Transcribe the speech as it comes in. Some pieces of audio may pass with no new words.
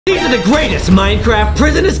These are the greatest Minecraft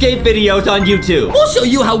prison escape videos on YouTube. We'll show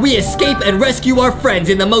you how we escape and rescue our friends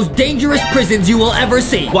in the most dangerous prisons you will ever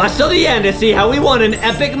see. Watch till the end to see how we won an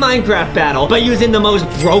epic Minecraft battle by using the most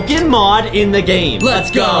broken mod in the game. Let's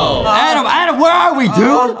go. Adam, where are we,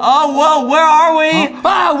 dude? Whoa, where are we?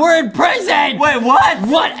 We're in prison. Wait, what?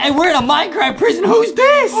 What? And we're in a Minecraft prison. Who's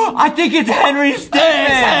this? I think it's Henry Stickmin.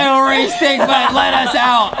 It's Henry Stickmin. Let us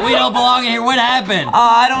out. We don't belong in here. What happened?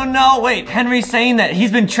 I don't know. Wait, Henry's saying that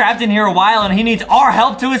he's been trapped in here a while and he needs our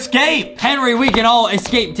help to escape. Henry, we can all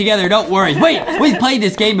escape together. Don't worry. Wait, we've played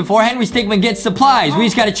this game before. Henry Stickmin gets supplies. We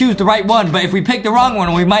just gotta choose the right one. But if we pick the wrong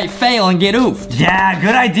one, we might fail and get oofed. Yeah,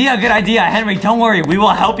 good idea. Henry, don't worry. We will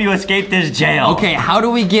help you escape this jail. Okay, how do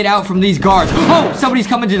we get out from these guards? Oh, somebody's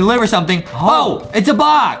coming to deliver something. Oh, it's a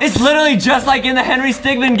box. It's literally just like in the Henry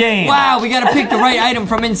Stickmin game. Wow, we gotta pick the right item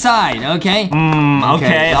from inside, okay?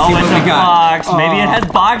 Okay. Oh, it's a box. Maybe it has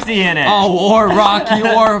Boxy in it. Oh, or Rocky,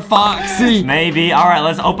 or Foxy. Maybe. All right,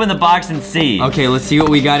 let's open the box and see. Okay, let's see what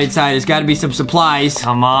we got inside. There's gotta be some supplies.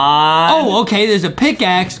 Come on. Oh, okay, there's a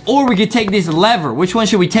pickaxe, or we could take this lever. Which one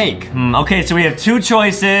should we take? Okay, so we have two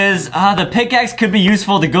choices. The pickaxe could be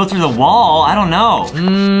useful to go through the wall. I don't know.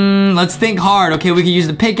 Let's think hard. Okay, we can use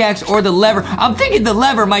the pickaxe or the lever. I'm thinking the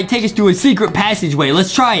lever might take us to a secret passageway.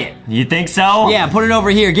 Let's try it. You think so? Yeah, put it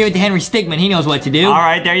over here. Give it to Henry Stickmin. He knows what to do. All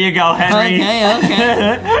right, there you go, Henry.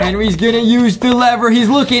 Okay. Henry's gonna use the lever. He's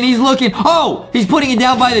looking. Oh, he's putting it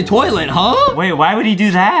down by the toilet, huh? Wait, why would he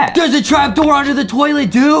do that? There's a trapdoor under the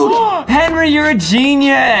toilet, dude. Henry, you're a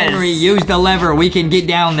genius. Henry, use the lever. We can get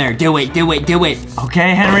down there. Do it.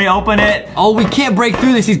 Okay, Henry, open it. Oh, we can't break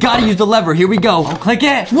through this. He's got to use the lever. Here we go. Click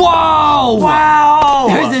it. Whoa! Wow!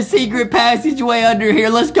 There's a secret passageway under here.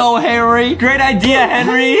 Let's go, Henry. Great idea,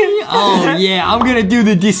 Henry. Oh, yeah. I'm going to do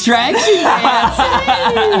the distraction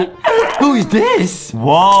dance. Who's this?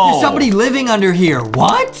 Whoa. There's somebody living under here.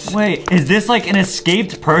 What? Wait, is this like an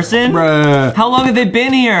escaped person? Bruh. How long have they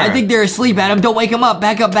been here? I think they're asleep, Adam. Don't wake him up.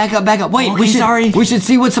 Back up. Wait, Okay, we should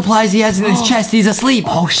see what supplies he has in his chest. He's asleep.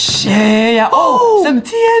 Oh, shit. Oh, some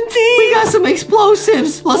TNT. We got some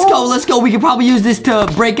explosives. Let's go. We can probably use this to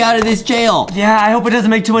break out of this jail. Yeah, I hope it doesn't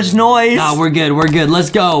make too much noise. Nah, we're good. Let's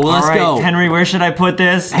go. Let's go. Henry, where should I put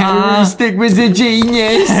this? Henry Stickmin's a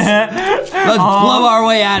genius. Let's blow our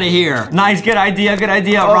way out of here. Nice, good idea.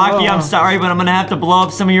 Rocky, I'm sorry, but I'm gonna have to blow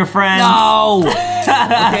up some of your friends. No.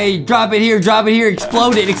 Okay, drop it here.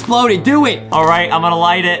 Explode it. Do it. All right, I'm gonna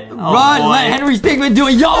light it. Run. Let Henry Stickmin do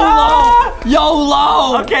it.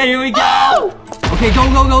 YOLO. Okay, here we go. Okay,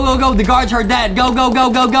 go. The guards heard that. Go.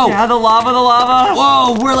 Yeah, the lava.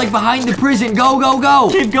 Whoa, we're like behind the prison. Go.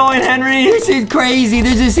 Keep going, Henry. This is crazy.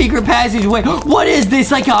 There's a secret passageway. What is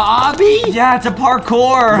this, like a obby? Yeah, it's a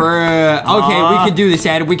parkour. Bruh. Okay, we can do this,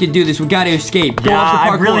 Adam. We can do this. We gotta escape. Go up the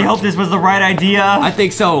parkour. I really hope this was the right idea. I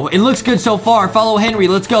think so. It looks good so far. Follow Henry.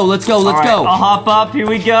 Let's go. All right, I'll hop up. Here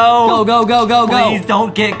we go. Go. Please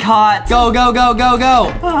don't get caught. Go.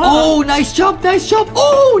 Oh, nice jump.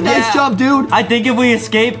 Oh, nice jump, dude. I think if we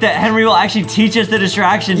escape, that Henry will actually teach us the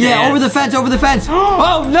distraction dance. Yeah, over the fence.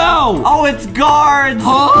 Oh, no. Oh, it's guards.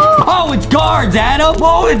 Huh? Oh, it's guards, Adam.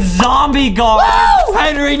 Oh, it's zombie guards. Woo!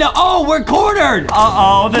 Henry, no. Oh, we're cornered.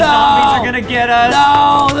 Uh-oh, the zombies are gonna get us.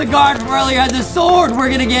 No, the guard from earlier has a sword. We're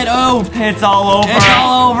gonna get oofed. It's all over.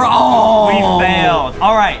 Oh. We failed.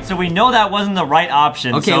 All right, so we know that wasn't the right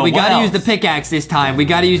option. Okay, so we gotta use the pickaxe. pickaxe this time.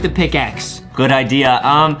 Good idea.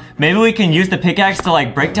 Maybe we can use the pickaxe to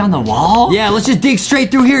like break down the wall? Yeah, let's just dig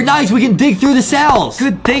straight through here. Nice, we can dig through the cells.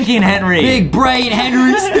 Good thinking, Henry. Big brain,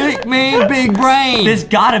 Henry Stickmin, big brain. This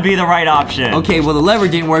gotta be the right option. Okay, well the lever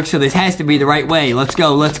didn't work, so this has to be the right way. Let's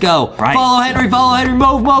go. Right. Follow Henry,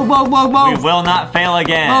 move. We will not fail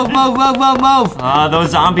again. Move. Those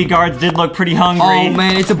zombie guards did look pretty hungry. Oh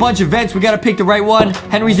man, it's a bunch of vents. We gotta pick the right one.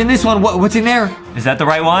 Henry's in this one. What's in there? Is that the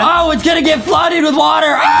right one? Oh, it's gonna get flooded with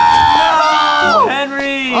water. No,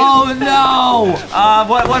 Henry. Oh no.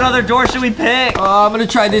 What other door should we pick? I'm gonna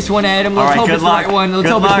try this one, Adam. Let's hope it's the right one. Let's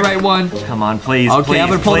hope it's the right one. Come on, please. Okay, I'm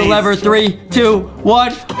gonna pull the lever. 3, 2,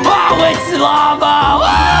 1. Oh, it's lava!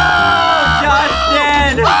 Oh,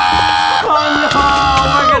 Justin! Oh no,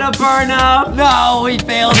 we're gonna burn up. No, we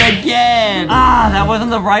failed again. That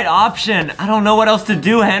wasn't the right option. I don't know what else to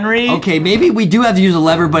do, Henry. Okay, maybe we do have to use a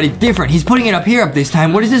lever, but it's different. He's putting it up here this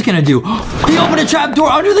time. What is this gonna do? He opened a trap door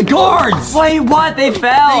under the guards. Wait, what? They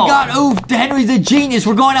fell. They got oofed. Henry's a genius.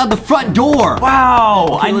 We're going out the front door. Wow,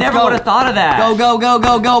 Okay, I let's never go. would have thought of that. Go.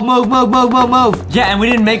 Move. Yeah, and we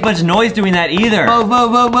didn't make much noise doing that either. Move.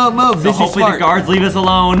 So This is hopefully the smart. guards leave us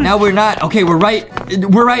alone. No, we're not. Okay, we're right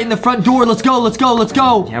in the front door. Let's go.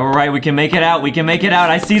 Yeah, we're right. We can make it out.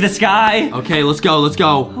 I see the sky. Okay, let's go. let's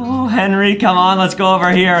go. Oh, Henry, come on, let's go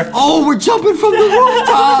over here. Oh, we're jumping from the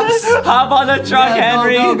rooftops. Hop on the truck,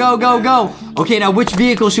 Henry. Go. Okay, now which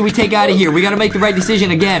vehicle should we take out of here? We gotta make the right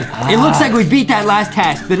decision again. It looks like we beat that last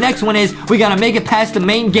task. The next one is we gotta make it past the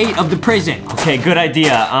main gate of the prison. Okay, good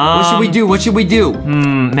idea. What should we do?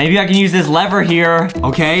 Maybe I can use this lever here.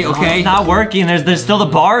 Okay. It's not working. There's still the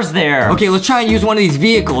bars there. Okay, let's try and use one of these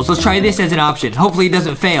vehicles. Let's try this as an option. Hopefully it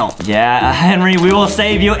doesn't fail. Yeah, Henry, we will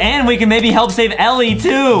save you, and we can maybe help save Ellie,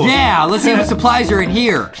 too. Yeah, let's see what supplies are in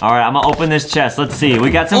here. All right, I'm gonna open this chest. Let's see.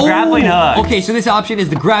 We got some grappling hooks. Okay, so this option is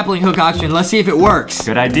the grappling hook option. Let's see if it works.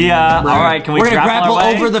 Good idea. All right, can we We're gonna grapple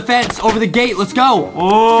our way? over the fence, over the gate. Let's go.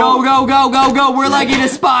 Ooh. Go. We're like in a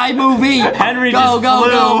spy movie. Henry go.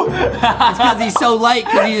 flew. It's because he's so light,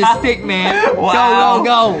 because he's a stick man. Wow.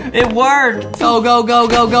 Go. It worked. Go.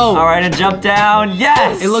 All right, and jump down.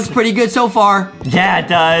 Yes. It looks pretty good so far. Yeah, it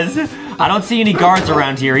does. I don't see any guards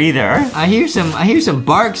around here either. I hear some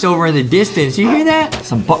barks over in the distance. You hear that?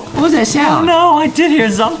 What was that sound? No, I did hear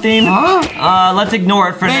something. Huh? Let's ignore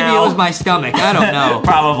it for now. Maybe it was my stomach. I don't know.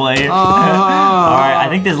 Probably. All right, I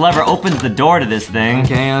think this lever opens the door to this thing.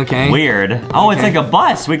 Okay. Weird. Oh, it's like a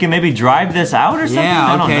bus. We can maybe drive this out or something? Yeah,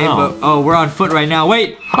 I don't know. but we're on foot right now.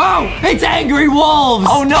 Wait. Oh, it's angry wolves.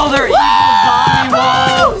 Oh no, they're evil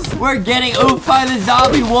zombie wolves. We're getting oofed by the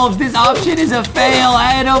zombie wolves. This option is a fail,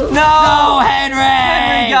 Adam. No, Henry.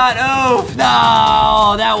 Henry got oofed.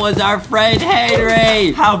 No, that was our friend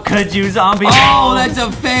Henry. How could you, zombie wolves? Oh, that's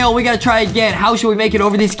a fail. We gotta try again. How should we make it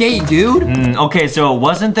over this gate, dude? Okay, so it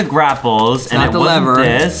wasn't the grapples, and not it the wasn't lever.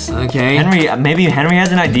 this. Okay. Maybe Henry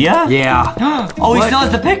has an idea? Yeah. Oh, he What? still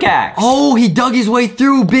has the pickaxe. Oh, he dug his way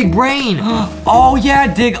through. Big brain. Oh,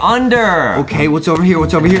 yeah, dig under. Okay, what's over here?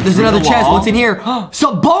 There's another the chest. wall? What's in here?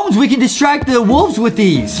 Some bones. We can distract the wolves with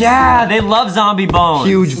these. Yeah, they love zombie bones.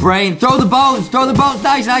 Huge brain. Throw the bones.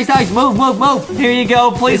 Nice. Move. Here you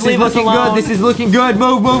go. Please leave us alone. This is looking good.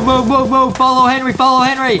 Move. Follow Henry.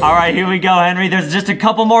 All right, here we go, Henry. There's just a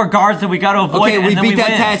couple more guards that we got to avoid. Okay, we and beat then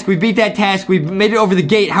that task. We made it over the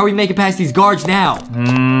gate. How are we making past these guards now?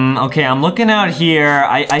 Okay, I'm looking out here.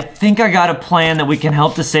 I think I got a plan that we can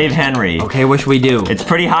help to save Henry. Okay, what should we do? It's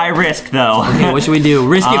pretty high risk, though. Okay, what should we do?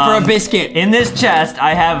 Risk it for a biscuit. In this chest,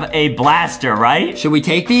 I have a blaster, right? Should we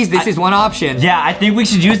take these? This is one option. Yeah, I think we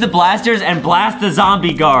should use the blasters and blast the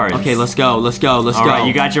zombie guards. Okay, let's go. All right,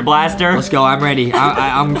 you got your blaster? Let's go. I'm ready.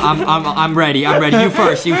 I'm ready. You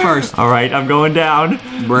first. All right, I'm going down.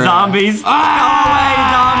 Bruh. Zombies.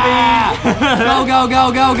 Ah! Go away, zombies.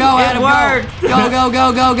 Go, It Adam. worked.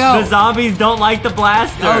 Go. The zombies don't like the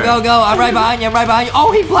blaster. Go. I'm right behind you.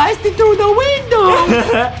 Oh, he blasted through the window.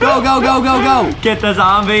 Go. Get the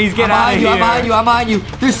zombies. Get out of here. I'm behind you.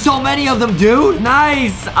 There's so many of them, dude.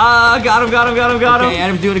 Nice. Got him. Okay,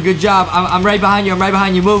 Adam's doing a good job. I'm right behind you.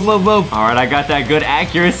 Move. All right, I got that good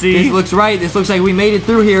accuracy. This looks right. This looks like we made it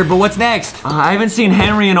through here, but what's next? I haven't seen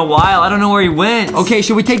Henry in a while. I don't know where he went. Okay,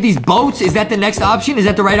 should we take these boats? Is that the next option? Is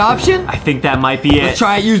that the right option? I think that might be it. Let's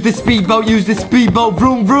try it. Use the speedboat.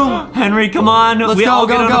 Vroom. Henry, come on. Let's we all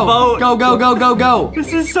get on a boat. Go.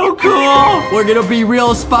 This is so cool. We're gonna be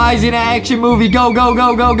real spies in an action movie. Go.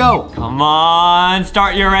 Come on,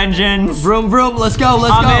 start your engines. Vroom. Let's go.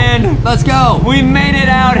 I'm in. Let's go. We made it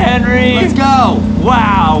out, Henry. Let's go.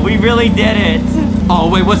 Wow, we really did it. Oh,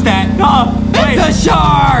 wait, what's that? Oh, wait. It's a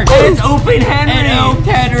shark. It's open Henry. It opened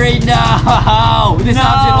Henry. No. This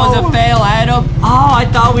option was a fail, Adam. Oh, I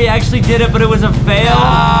thought we actually did it, but it was a fail.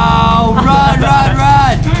 Oh, run.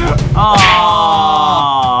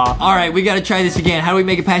 Oh. All right, we gotta try this again. How do we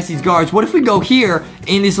make it past these guards? What if we go here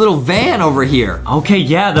in this little van over here? Okay,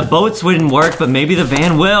 yeah, the boats wouldn't work, but maybe the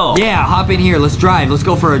van will. Yeah, hop in here. Let's drive. Let's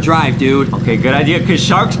go for a drive, dude. Okay, good idea, because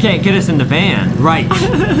sharks can't get us in the van. Right.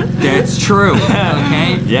 That's true.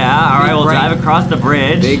 Okay. Yeah, all right, we'll drive across the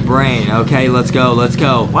bridge. Big brain. Okay, let's go.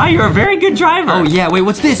 Wow, you're a very good driver. Oh, yeah. Wait,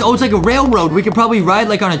 what's this? Oh, it's like a railroad. We could probably ride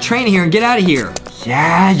like on a train here and get out of here.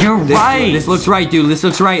 Yeah, you're right. This looks right, dude. This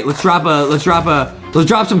looks right. Let's drop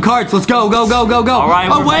some carts. Let's go. All right,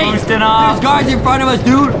 oh, we're wait. boosting up. There's guards in front of us,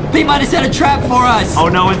 dude. They might have set a trap for us. Oh,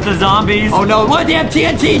 no, it's the zombies. Oh, no. What, the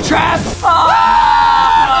TNT trap? Oh!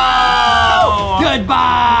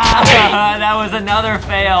 Goodbye. That was another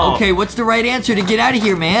fail. Okay, what's the right answer to get out of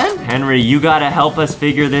here, man? Henry, you gotta help us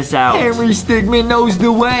figure this out. Henry Stigman knows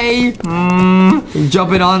the way.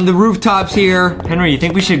 Jumping on the rooftops here. Henry, you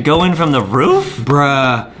think we should go in from the roof?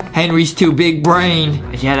 Bruh. Henry's too big brain.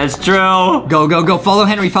 Yeah, that's true. Go, go, go. Follow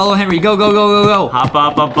Henry. Follow Henry. Go, go, go, go, go. Hop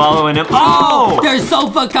up, I'm following him. Oh! There's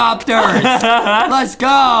sofa copters. Let's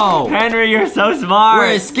go. Henry, you're so smart.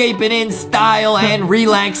 We're escaping in style and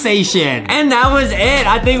relaxation. And that was it.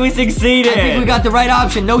 I think we succeeded. I think we got the right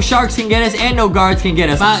option. No sharks can get us and no guards can get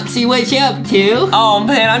us. Foxy, what you up to? Oh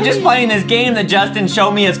man, I'm just playing this game that Justin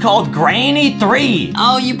showed me. It's called Granny 3.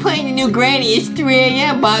 Oh, you playing the new Granny? It's 3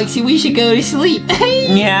 a.m., Boxy. We should go to sleep.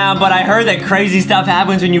 Yeah, but I heard that crazy stuff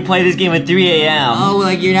happens when you play this game at 3 a.m. Oh,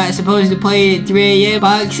 like you're not supposed to play it at 3 a.m.,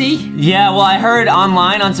 Boxy? Yeah, well, I heard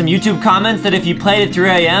online on some YouTube comments that if you played at 3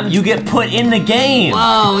 a.m., you get put in the game.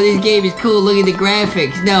 Whoa, this game is cool. Look at the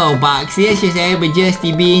graphics. No, Boxy, that's just Ab and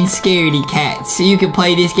Justy being scaredy cats. So you can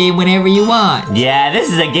play this game whenever you want. Yeah,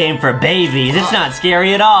 this is a game for babies. It's not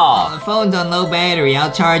scary at all. The phone's on low battery.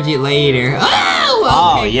 I'll charge it later. Oh,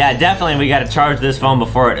 okay. Oh, yeah, definitely we gotta charge this phone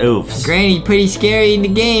before it oofs. Granny's pretty scary in the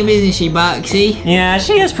game, isn't she, Boxy? Yeah,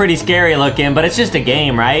 she is pretty scary looking, but it's just a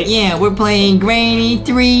game, right? Yeah, we're playing Granny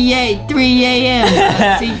 3 a.m.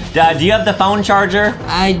 Do you have the phone charger?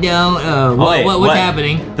 I don't. What's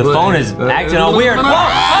happening? The phone is acting all weird.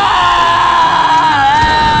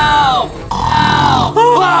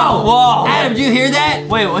 Whoa! Adam, did you hear that?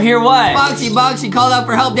 Wait, hear what? Boxy called out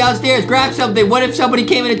for help downstairs. Grab something. What if somebody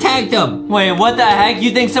came and attacked them? Wait, what the heck?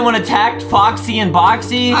 You think someone attacked Foxy and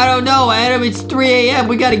Boxy? I don't know, Adam. It's 3 a.m.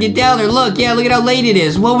 We gotta get down there. Look at how late it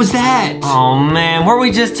is. What was that? Oh, man. Were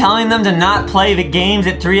we just telling them to not play the games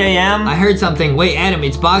at 3 a.m.? I heard something. Wait, Adam,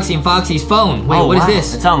 it's Boxy and Foxy's phone. Wait, what is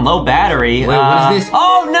this? It's on low battery. Wait, what is this?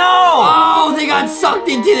 Oh, no! Oh, they got sucked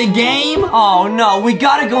into the game? Oh, no. We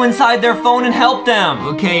gotta go inside their phone and help them.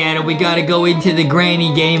 Okay, Adam, we gotta go into the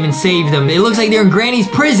Granny game and save them. It looks like they're in Granny's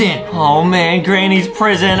prison. Oh, man, Granny's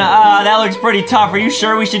prison. That looks pretty tough. Are you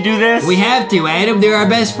sure we should do this? We have to, Adam. They're our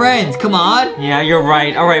best friends. Come on. Yeah, you're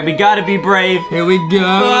right. All right, we gotta be brave. Here we go.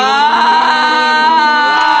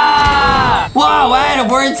 Whoa, Adam,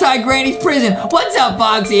 we're inside Granny's prison. What's up,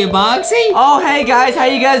 Foxy and Boxy? Oh, hey, guys. How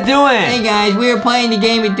you guys doing? Hey, guys. We were playing the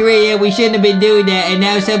game at 3 a.m. We shouldn't have been doing that, and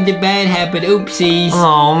now something bad happened. Oopsies.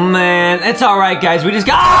 Oh, man. It's all right, guys. We just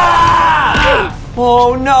got... Ah!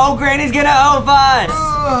 Oh, no. Granny's gonna off us.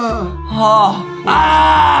 Oh.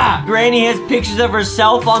 Ah! Granny has pictures of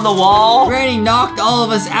herself on the wall. Granny knocked all of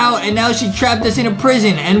us out, and now she trapped us in a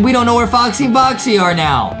prison, and we don't know where Foxy and Boxy are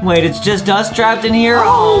now. Wait, it's just us trapped in here?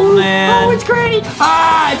 Oh, man. Oh, it's Granny.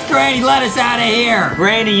 Ah, it's Granny. Let us out of here.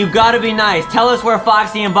 Granny, you gotta be nice. Tell us where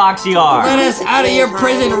Foxy and Boxy are. Let us out of your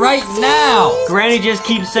prison right now. Granny just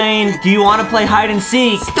keeps saying, do you want to play hide and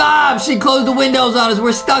seek? Stop. She closed the windows on us.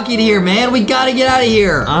 We're stuck in here, man. We gotta get out of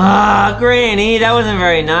here. Ah, Granny, that wasn't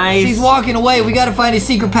very nice. She's walking away. We gotta find a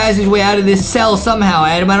secret passageway out of this cell somehow,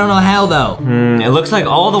 Adam. I don't know how, though. It looks like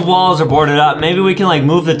all the walls are boarded up. Maybe we can, like,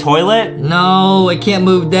 move the toilet? No, I can't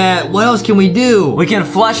move that. What else can we do? We can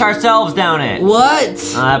flush ourselves down it. What?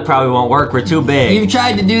 That probably won't work. We're too big. You've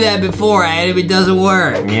tried to do that before, Adam. It doesn't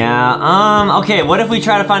work. Yeah, okay, what if we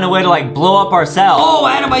try to find a way to, like, blow up ourselves? Oh,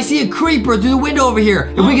 Adam, I see a creeper through the window over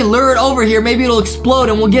here. If we can lure it over here, maybe it'll explode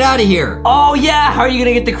and we'll get out of here. Oh, yeah, how are you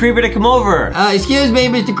gonna get the creeper to come over? Excuse me,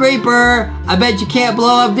 Mr. Creeper. I bet you can't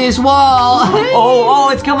blow up this wall. Oh,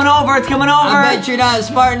 it's coming over, it's coming over. I bet you're not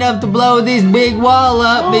smart enough to blow this big wall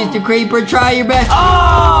up, Mr. Creeper. Try your best.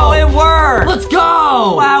 Oh, it worked. Let's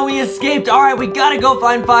go. Wow, we escaped. All right, we gotta go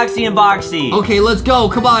find Foxy and Boxy. Okay, let's go.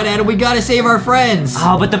 Come on, Adam. We gotta save our friends.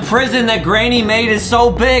 Oh, but the prison that Granny made is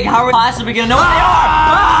so big. How are we possibly gonna know where they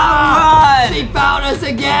are? Run! She found us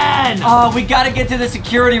again. Oh, we gotta get to the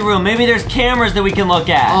security room. Maybe there's cameras that we can look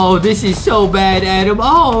at. Oh, this is so bad, Adam.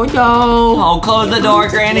 Oh, no. Oh, close the door.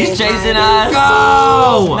 Granny's chasing us.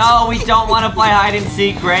 Go! No, we don't want to play hide and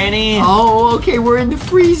seek, Granny. Oh, okay. We're in the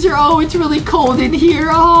freezer. Oh, it's really cold in here.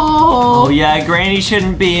 Oh. Oh, yeah. Granny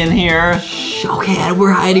shouldn't be in here. Shh. Okay, Adam,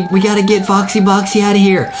 we're hiding. We gotta get Foxy Boxy out of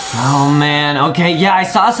here. Oh, man. Okay, yeah, I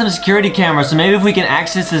saw some security cameras, so maybe if we can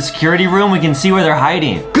access the security room, we can see where they're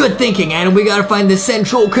hiding. Good thinking, Adam. We gotta find the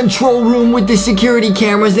central control room with the security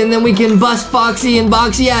cameras, and then we can bust Foxy and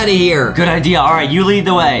Boxy out of here. Good idea. All right, you lead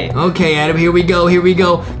the way. Okay, Adam, here we go. Here we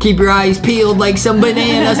go. Keep your eyes peeled like some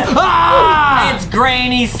bananas. Ah! It's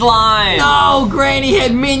Granny Slime. No, Granny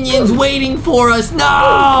had minions waiting for us. No!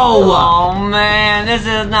 Oh, man, this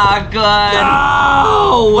is not good.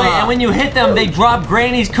 No! Wait, and when you hit them, they drop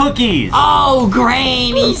Granny's cookies. Oh,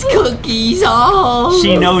 Granny's cookies. Oh.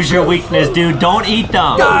 She knows your weakness, dude. Don't eat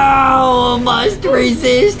them. Oh, must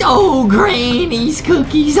resist. Oh, Granny's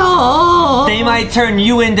cookies. Oh. They might turn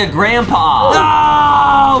you into Grandpa.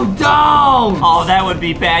 No, don't. Oh, Oh, that would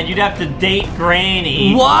be bad. You'd have to date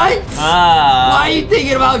Granny. What? Why are you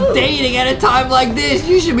thinking about dating at a time like this?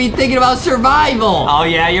 You should be thinking about survival. Oh,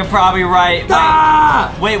 yeah, you're probably right.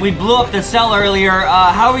 Wait, we blew up the cell earlier.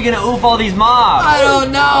 How are we gonna oof all these mobs? I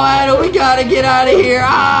don't know, Adam. We gotta get out of here.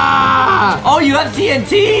 Oh, you have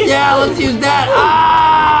TNT? Yeah, let's use that.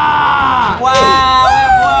 Wow,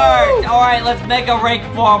 it worked. All right, let's make a break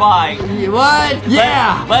for Mike. What?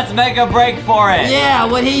 Yeah. Let's make a break for it. Yeah,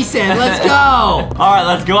 what he said. Let's go. All right,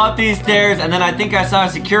 let's go up these stairs, and then I think I saw a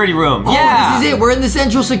security room. Oh, yeah. This is it. We're in the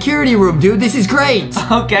central security room, dude. This is great.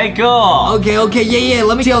 Okay, cool. Okay. Yeah.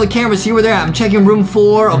 Let me see all the cameras, see where they're at. I'm checking room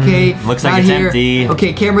 4. Okay. Looks like it's empty.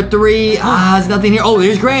 Okay, camera 3. There's nothing here. Oh,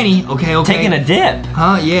 there's Granny. Okay. Taking a dip.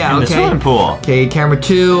 Huh? Yeah, in the swimming pool. Okay, camera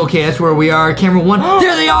 2. Okay, that's where we are. Camera 1.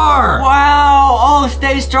 There they are! Wow! Oh,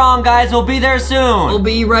 stay strong, guys. We'll be there soon. We'll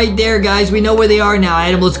be right there, guys. We know where they are now,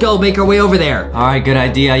 Adam. Let's go. Make our way over there. All right, good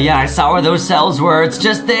idea. Yeah, I saw where those cells were. It's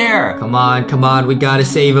just there. Come on. We gotta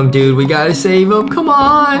save them, dude. We gotta save them. Come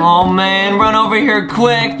on. Oh, man. Run over here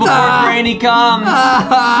quick before Granny comes.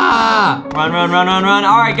 Run.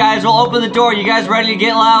 All right, guys. We'll open the door. You guys ready to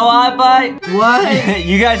get loud, bud? What?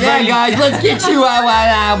 You guys ready? Yeah, guys. Let's get you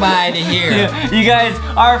out of here. You guys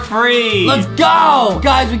are free. Let's go.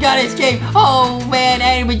 Guys, we gotta escape. Oh, man.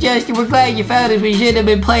 Adam and Justin, we're glad you found us. We shouldn't have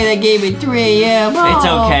been playing that game at 3 a.m. Oh. It's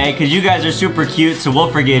okay, because you guys are super cute, so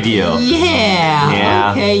we'll forgive you.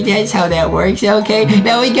 Yeah. Okay, that's how that works. Okay.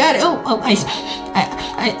 Now we got...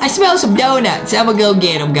 I smell some donuts. I'm gonna go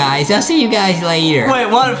get them, guys. I'll see you guys later. Wait,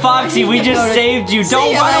 what, Foxy? We just saved you.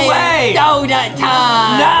 Don't run away. Donut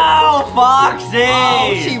time. No, Foxy.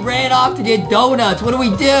 Oh, she ran off to get donuts. What do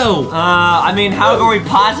we do? I mean, how are we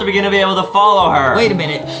possibly gonna be able to follow her? Wait a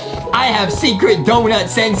minute. I have secret donut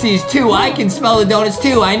senses too. I can smell the donuts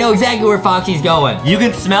too. I know exactly where Foxy's going. You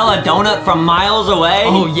can smell a donut from miles away?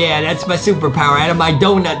 Oh yeah, that's my superpower. Adam, my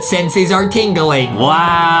donut senses are tingling.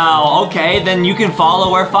 Wow, okay, then you can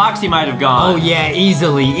follow where Foxy might have gone. Oh yeah,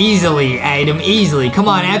 easily, Adam, easily. Come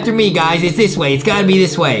on, after me, guys. It's this way. It's gotta be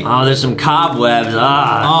this way. Oh, there's some cobwebs.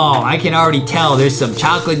 Oh, I can already tell. There's some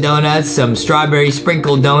chocolate donuts, some strawberry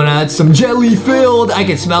sprinkled donuts, some jelly filled. I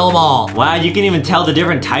can smell them all. Wow, you can even tell the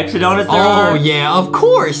different types of donuts there are? Oh yeah, of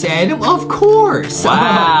course, Adam, of course.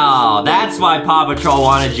 Wow, that's why Paw Patrol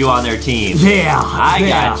wanted you on their team. Yeah, I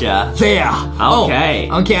gotcha. Yeah. Okay.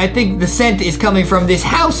 Oh, okay, I think the scent is coming from this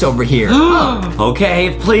house over here.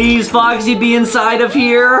 Okay, please, Foxy, be inside of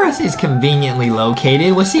here. This is conveniently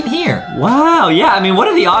located. What's in here? Wow, yeah, I mean, what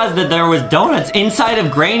are the odds that there was donuts inside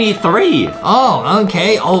of Granny 3? Oh,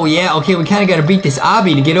 okay. Oh, yeah, okay, we kind of got to beat this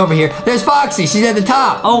obby to get over here. There's Foxy. She's at the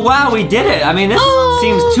top. Oh, wow, we did it. I mean, this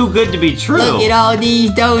seems too good to be true. Look at all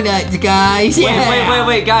these donuts, guys. Yeah.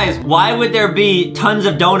 Wait, guys. Why would there be tons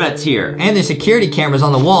of donuts here? And there's security cameras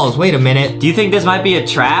on the walls. Wait a minute. Do you think this might be a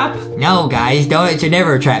trap? No, guys. Donuts are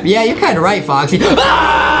never a trap. Yeah, you're kind of right, Foxy.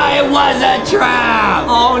 It was a trap!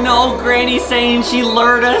 Oh, no. Granny's saying she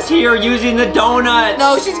lured us here using the donuts.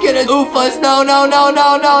 No, she's gonna oof us. No.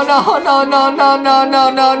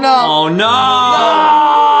 Oh, no.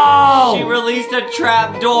 She released a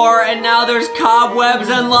trap door, and now there's cobwebs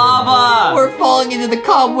and lava. We're falling into the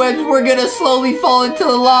cobwebs. We're gonna slowly fall into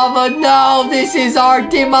the lava. No, this is our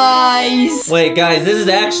demise. Wait, guys, this is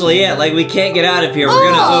actually it. Like, we can't get out of here.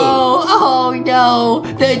 We're gonna oof. Oh, no.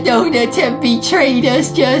 The donuts have betrayed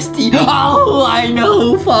us, Justy. Oh, I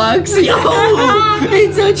know, Foxy. Oh,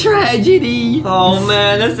 it's a tragedy. Oh,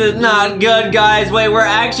 man, this is not good, guys. Wait, we're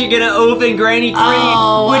actually gonna oof in Granny 3,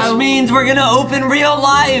 which means we're gonna oof in real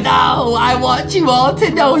life. No, I want you all to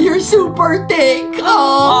know you're super thick.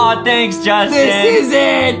 Oh, thanks, Justin. This is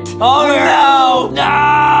it. Oh, no.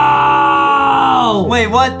 No. Wait,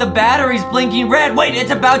 what? The battery's blinking red. Wait,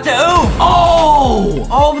 it's about to oof.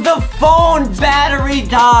 Oh, the phone's battery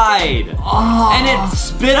died. And it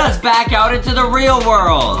spit us back out into the real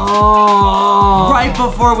world. Right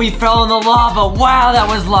before we fell in the lava. Wow, that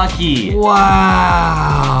was lucky.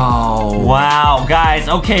 Wow, guys.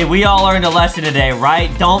 Okay, we all learned a lesson today,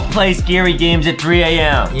 right? Don't play scary games at 3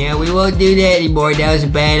 a.m. Yeah, we won't do that anymore. That was a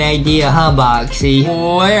bad idea, huh, Boxy?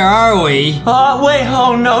 Where are we? Wait,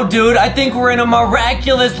 oh no, dude. I think we're in a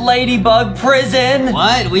miraculous ladybug prison.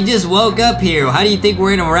 What? We just woke up here. How do you think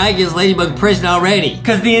we're in a miraculous ladybug prison already?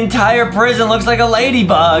 Because the entire prison looks like a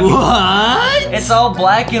ladybug. What? It's all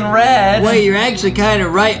black and red. Wait, you're actually kind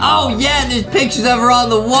of right. Oh, yeah, there's pictures of her on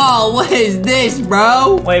the wall. What is this,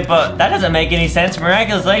 bro? Wait, but that doesn't make any sense.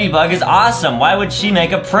 Miraculous Ladybug is awesome. Why would she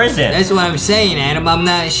make a prison? That's what I'm saying, Adam. I'm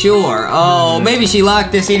not sure. Oh, maybe she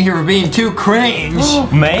locked us in here for being too cringe.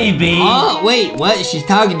 Maybe. Oh, wait, what? She's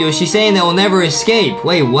talking to us. She's saying that we'll never escape.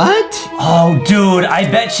 Wait, what? Oh, dude, I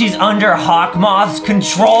bet she's under Hawkmoth's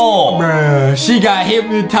control. Bruh, she got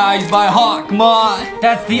hypnotized by Hawkmoth.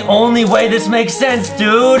 That's the only way this makes sense,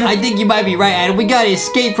 dude. I think you might be right, Adam. We gotta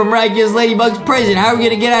escape from Miraculous Ladybug's prison. How are we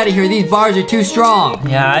gonna get out of here? These bars are too strong.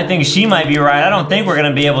 Yeah, I think she might be right. I don't think we're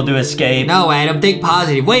gonna be able to escape. No, Adam, think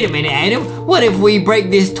positive. Wait a minute, Adam. What if we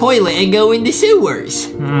break this toilet and go in the sewers?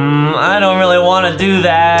 I don't really want to do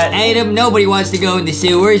that. Adam, nobody wants to go in the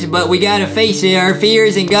sewers, but we gotta face our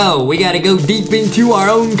fears and go. We gotta go deep into our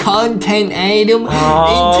own content, Adam.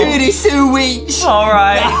 Into the sewage. All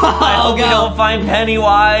right. I hope we don't find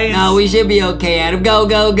Pennywise. No, we should be okay, Adam. Go,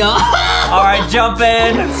 go, go. All right, jump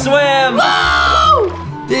in. Swim.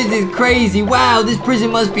 Whoa! This is crazy. Wow, this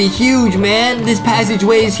prison must be huge, man. This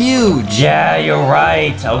passageway is huge. Yeah, you're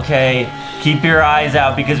right. Okay. Keep your eyes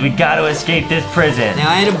out because we got to escape this prison. Now,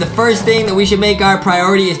 Adam, the first thing that we should make our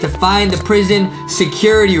priority is to find the prison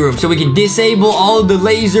security room so we can disable all the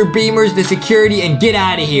laser beamers, the security, and get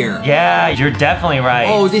out of here. Yeah, you're definitely right.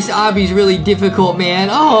 Oh, this obby's really difficult, man.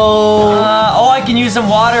 Oh. I can use some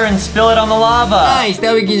water and spill it on the lava. Nice,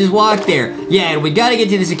 now we can just walk there. Yeah, and we gotta get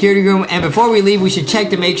to the security room, and before we leave, we should check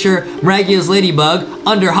to make sure Miraculous Ladybug,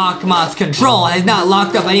 under Hawkmoth's control, has not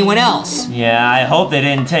locked up anyone else. Yeah, I hope they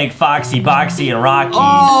didn't take Foxy, Boxy, and Rocky.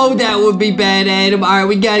 Oh, that would be bad, Adam. All right,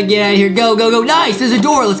 we gotta get out of here. Go, go, go. Nice, there's a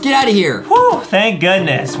door. Let's get out of here. Whew, thank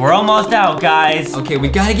goodness. We're almost out, guys. Okay, we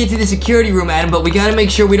gotta get to the security room, Adam, but we gotta make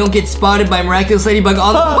sure we don't get spotted by Miraculous Ladybug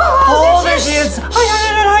on the... Oh, there she is. Hide.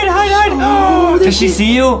 Oh, does she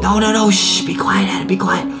see you? No, no, no. Shh, be quiet, Adam. Be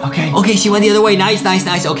quiet. Okay. Okay, she went the other way. Nice, nice,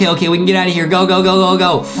 nice. Okay, okay, we can get out of here. Go, go, go, go,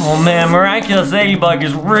 go. Oh, man, Miraculous Ladybug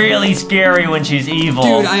is really scary when she's evil.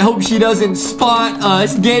 Dude, I hope she doesn't spot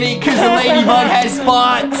us. Get it? Because the ladybug has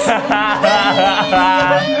spots.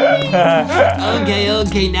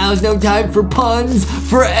 Okay, now's no time for puns.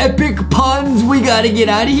 For epic puns, we gotta get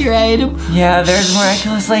out of here, Adam. Yeah, there's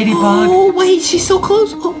Miraculous Ladybug. Oh, wait, she's so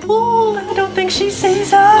close. Oh. I don't think she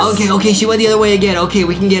sees us. Okay, she went the other way again. Okay,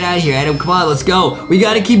 we can get out of here, Adam. Come on, let's go. We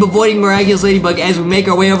gotta keep avoiding Miraculous Ladybug as we make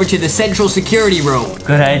our way over to the central security room.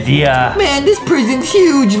 Good idea. Man, this prison's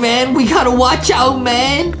huge, man. We gotta watch out,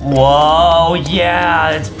 man. Whoa,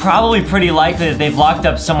 yeah. It's probably pretty likely that they've locked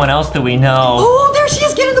up someone else that we know. Oh, there she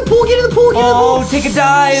is. Get in the pool, get in the pool, get in the pool. Oh, take a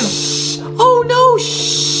dive. Shh. Oh, no,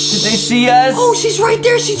 shh. Did they see us? Oh, she's right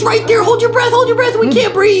there. She's right there. Hold your breath. Hold your breath. We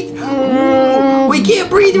can't breathe. We can't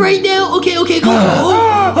breathe right now. Okay, go.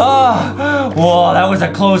 Whoa, that was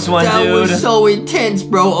a close one, dude. That was so intense,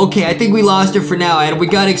 bro. Okay, I think we lost her for now, Adam. We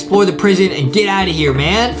gotta explore the prison and get out of here,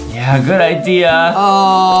 man. Yeah, good idea. Oh.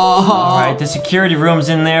 All right, the security room's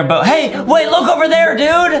in there, but hey, wait, look over there,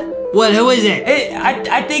 dude. What? Who is it?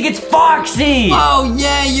 I think it's Foxy. Oh,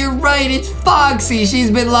 yeah, you're right. It's Foxy. She's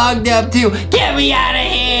been locked up, too. Get me out of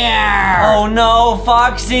here. Oh, no,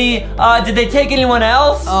 Foxy. Did they take anyone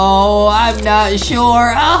else? Oh, I'm not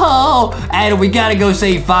sure. Oh, Adam, we gotta go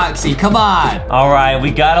save Foxy. Come on. All right, we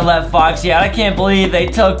gotta let Foxy out. I can't believe they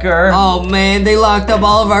took her. Oh, man, they locked up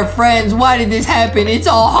all of our friends. Why did this happen? It's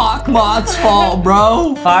all Hawkmoth's fault,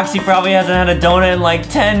 bro. Foxy probably hasn't had a donut in like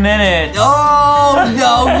 10 minutes. Oh,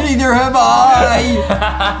 no, neither have I.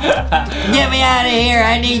 Get me out of here.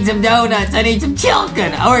 I need some donuts. I need some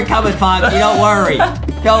chilkin. Oh, we're coming, Foxy. Don't worry.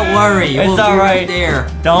 Don't worry. It's all right there.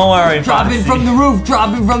 Don't worry, Foxy. Dropping from the roof.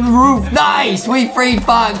 Dropping from the roof. Nice. We freed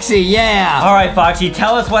Foxy. Yeah. All right, Foxy.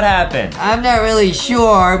 Tell us what happened. I'm not really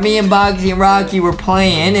sure. Me and Boxy and Rocky were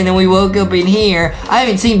playing, and then we woke up in here. I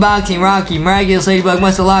haven't seen Boxy and Rocky. Miraculous Ladybug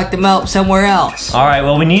must have locked them up somewhere else. All right.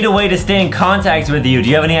 Well, we need a way to stay in contact with you. Do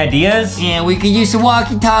you have any ideas? Yeah, we could use some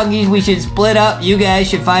walkie-talkies. We should split up. You guys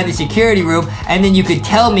should find the security room, and then you could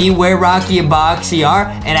tell me where Rocky and Boxy are,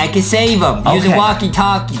 and I can save them using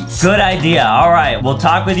walkie-talkies. Good idea. All right, we'll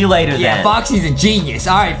talk with you later then. Yeah, Foxy's a genius.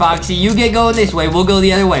 All right, Foxy, you get going this way. We'll go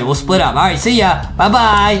the other way. We'll split up. All right, see ya.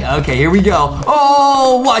 Bye-bye. Okay, here we go.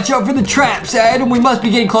 Oh, watch out for the traps, Adam. We must be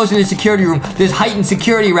getting closer to the security room. There's heightened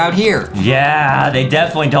security around here. Yeah, they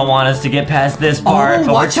definitely don't want us to get past this part,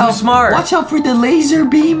 but we're too smart. Watch out for the laser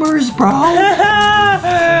beamers, bro.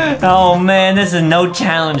 Oh, man, this is no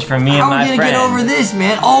challenge for me and my friends. How are we gonna get over this,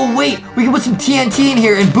 man? Oh, wait, we can put some TNT in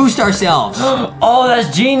here and boost ourselves. Oh, that's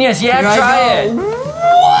genius. Yeah, try it. Whoa!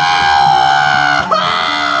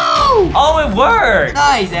 Oh, it worked.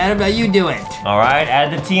 Nice, Adam. Now you do it. All right,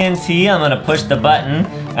 add the TNT. I'm gonna push the button,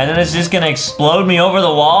 and then it's just gonna explode me over the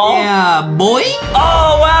wall. Yeah, boy.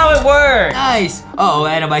 Oh, wow, it worked. Nice. Uh-oh,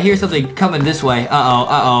 Adam, I hear something coming this way.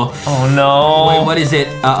 Uh-oh. Oh, no. Wait, what is it?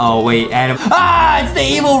 Uh-oh, wait, Adam. Ah, it's the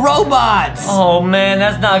evil robots! Oh, man,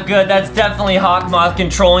 that's not good. That's definitely Hawkmoth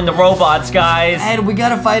controlling the robots, guys. Adam, we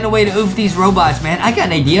gotta find a way to oof these robots, man. I got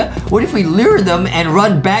an idea. What if we lure them and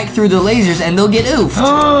run back through the lasers and they'll get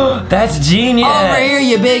oofed? That's genius. Over here,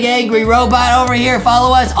 you big angry robot. Over here,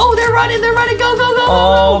 follow us. Oh, they're running. Go, go.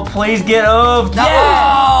 Oh, please get oofed. No,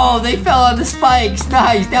 Yeah. they fell on the spikes.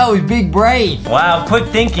 Nice, that was big brain. Wow, quick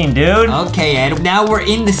thinking, dude. Okay, Adam, now we're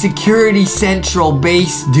in the security central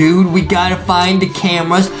base, dude. We gotta find the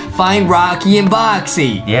cameras, find Rocky and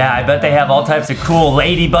Boxy. Yeah, I bet they have all types of cool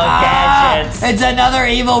ladybug gadgets. It's another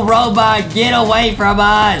evil robot. Get away from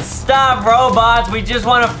us. Stop, robots. We just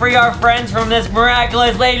want to free our friends from this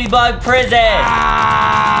miraculous ladybug prison.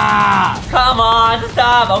 Come on,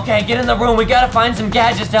 stop. Okay, get in the room. We gotta find some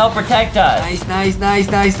gadgets to help protect us. Nice.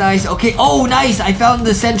 Okay, oh, nice. I found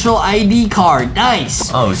the central ID card.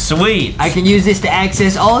 Nice. Oh, sweet. I can use this to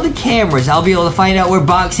access all the cameras. I'll be able to find out where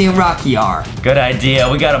Boxy and Rocky are. Good idea.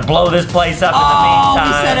 We gotta blow this place up in the meantime.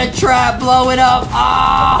 We set a trap. Blow it up.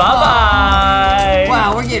 Bye-bye.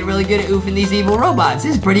 Wow, we're getting really good at oofing these evil robots.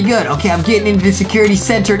 This is pretty good. Okay, I'm getting into the security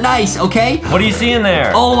center. Nice, okay? What do you see in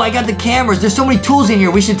there? Oh, I got the cameras. There's so many tools in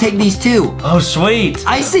here. We should take these too. Oh, sweet.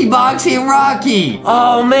 I see Boxy and Rocky.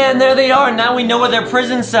 Oh, man, there they are. Now we know where their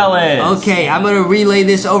prison cell is. Okay, I'm gonna relay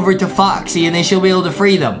this over to Foxy and then she'll be able to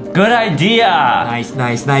free them. Good idea. Nice.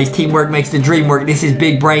 Teamwork makes the dream work. This is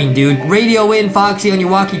big brain, dude. Radio in Foxy on your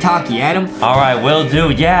walkie-talkie, Adam. All right, will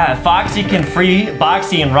do. Yeah, if Foxy can free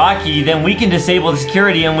Boxy and Rocky, then we can disable the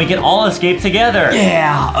security and we can all escape together.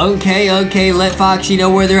 Yeah, okay. Let Foxy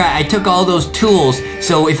know where they're at. I took all those tools,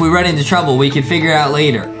 so if we run into trouble, we can figure it out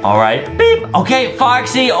later. All right, beep. Okay,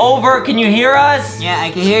 Foxy, over. Can you hear us? Yeah,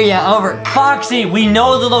 I can hear you. Over. Foxy, we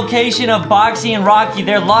know the location of Boxy and Rocky.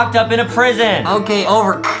 They're locked up in a prison. Okay,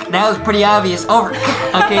 over. That was pretty obvious. Over.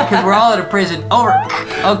 Okay, because we're all in a prison. Over.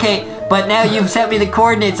 Okay, but now you've sent me the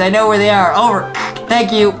coordinates. I know where they are. Over.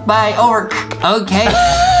 Thank you. Bye. Over. Okay.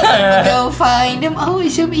 Go find them. Oh,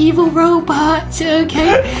 some evil robots.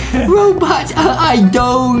 Okay. Robots. I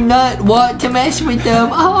do not want to mess with them.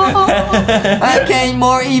 Oh. Okay,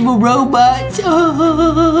 more evil robots.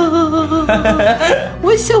 Oh.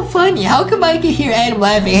 What's so funny? How come I can hear Adam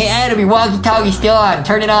laughing? Hey, Adam, your walkie-talkie's still on.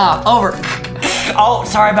 Turn it off. Over. Oh,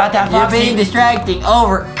 sorry about that, Foxy. You're being distracting.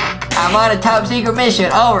 Over. I'm on a top secret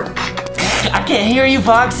mission. Over. I can't hear you,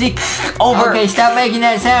 Foxy. Over. Okay, stop making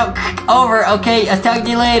that sound. Over. Okay, I'll talk to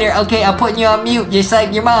you later. Okay, I'm putting you on mute just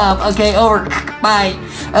like your mom. Okay, over. Bye.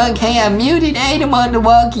 Okay, I muted Adam on the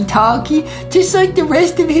walkie-talkie just like the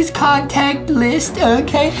rest of his contact list.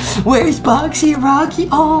 Okay, where's Boxy and Rocky?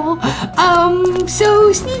 Oh,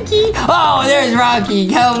 so sneaky. Oh, there's Rocky.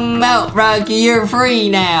 Come out, Rocky. You're free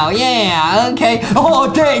now. Yeah, okay. Oh,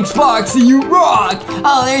 thanks, Boxy. You rock.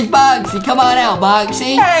 Oh, there's Boxy. Come on out,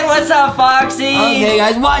 Boxy. Hey, what's up, Foxy? Okay,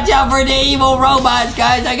 guys, watch out for the evil robots,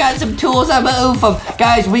 guys. I got some tools. I'm gonna oof them.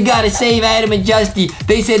 Guys, we gotta save Adam and Justy.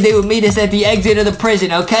 They said they would meet us at the exit of the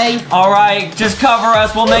prison, okay? All right, just cover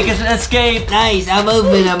us. We'll make us an escape. Nice. I'm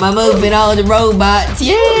moving them. I'm moving all the robots.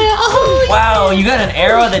 Yeah. Oh, wow, you got an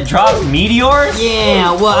arrow that drops meteors?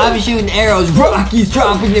 yeah. Well, I'm shooting arrows. Rocky's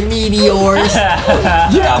dropping the meteors.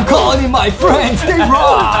 Yeah, I'm calling in my friends. They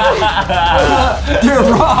rock. They're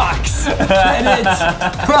rocks. And it's...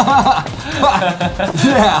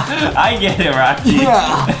 yeah. I get it, Rocky.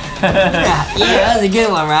 Yeah, that was a good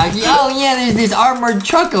one, Rocky. Oh, yeah, there's this armored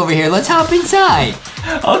truck over here. Let's hop inside.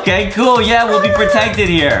 Okay, cool. Yeah, we'll be protected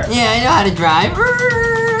here. Yeah, I know how to drive.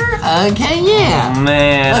 Okay, yeah. Oh,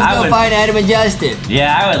 man. Let's go find Adam and Justin.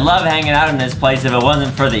 Yeah, I would love hanging out in this place if it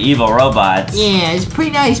wasn't for the evil robots. Yeah, it's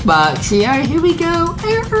pretty nice, Boxy. All right, here we go.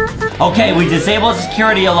 Okay, we disabled the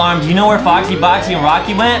security alarm. Do you know where Foxy, Boxy, and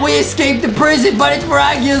Rocky went? We escaped the prison, but it's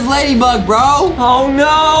Miraculous Ladybug, bro. Oh,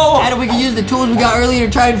 no. Adam, we can use the tools we got earlier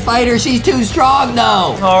to try and fight her. She's too strong,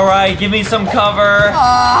 though. All right, give me some cover.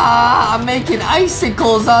 I'm making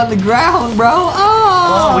icicles on the ground, bro.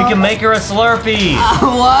 Oh, we can make her a Slurpee.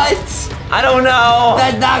 What? I don't know.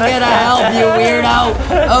 That's not gonna help, you weirdo.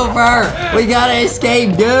 Over. We gotta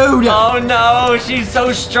escape, dude. Oh no, she's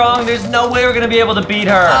so strong. There's no way we're gonna be able to beat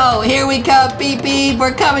her. Oh, here we come. Beep, beep.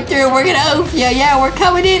 We're coming through. We're gonna oof you. Yeah, we're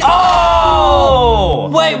coming in. Oh!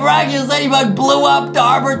 Wait, Miraculous Ladybug blew up the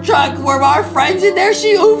armored truck. Were our friends in there?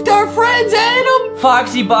 She oofed our friends, Adam.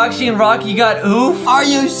 Foxy, Boxy, and Rocky got oof? Are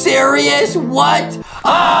you serious? What?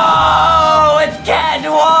 Oh, it's Cat We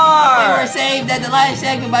were Noir! saved at the last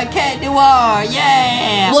second by Cat Noir.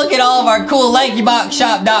 Yeah! Look at all of our cool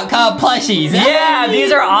LankyBoxShop.com plushies. Yeah,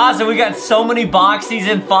 these are awesome. We got so many Boxies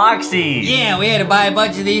and Foxies. Yeah, we had to buy a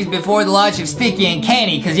bunch of these before the launch of Sticky and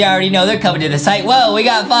Candy, because you already know they're coming to the site. Whoa, we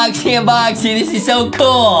got Foxy and Boxy. This is so cool.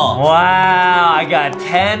 Wow, I got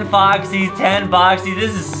 10 Foxies, 10 Boxies.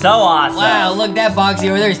 This is so awesome. Wow, look, that Boxy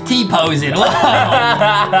over there is T-posing.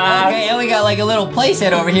 Wow. Okay, and we got like a little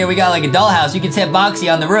playset over here. We got like a dollhouse. You can set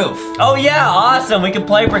Boxy on the roof. Oh yeah, awesome. We can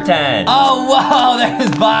play pretend. Oh, whoa, there's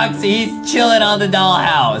Boxy. He's chilling on the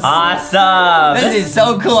dollhouse. Awesome. This is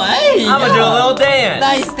so cool. Hey, I'm gonna do a little dance.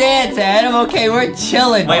 Nice dance, Adam. Okay, we're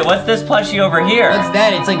chilling. Wait, what's this plushie over here? What's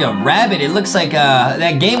that? It's like a rabbit. It looks like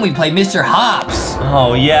that game we played, Mr. Hops.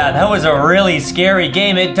 Oh yeah, that was a really scary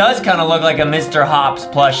game. It does kind of look like a Mr. Hops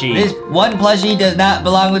plushie. This one plushie does not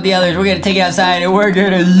belong with the others. We're gonna take it outside and we're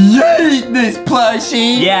gonna yeet this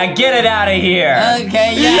plushie. Yeah, get it out of here.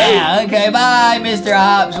 Okay, yeah. Okay, bye, Mr.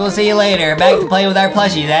 Hops. We'll see you later. Back to play with our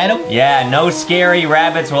plushies, Adam. Yeah, no scary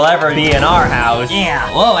rabbits will ever be in our house. Yeah.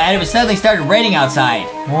 Whoa, Adam, it suddenly started raining outside.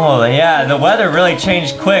 Whoa, yeah, the weather really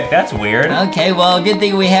changed quick. That's weird. Okay, well, good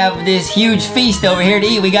thing we have this huge feast over here to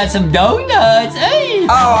eat. We got some donuts. Hey. Oh,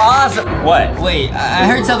 awesome. What? Wait, I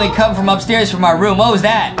heard something come from upstairs from our room. What was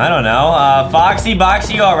that? I don't know. Foxy,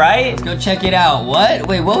 Boxy, you all right? Let's go check it out. What?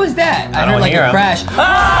 Wait, what was that? I heard don't like hear a him. crash.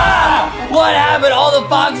 Ah! What happened? All the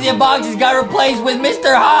Foxy and Boxes got replaced with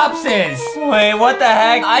Mr. Hopses. Wait, what the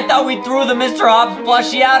heck? I thought we threw the Mr. Hops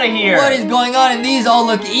plushie out of here. What is going on? And these all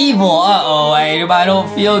look evil. Uh-oh, Adam, I don't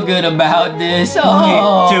feel good about this.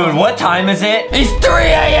 Oh. Dude, what time is it? It's 3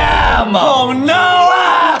 a.m. Oh no!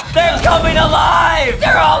 Ah! They're coming alive!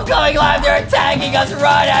 They're all coming live. They're attacking us.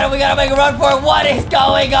 Run, Adam. We gotta make a run for it. What is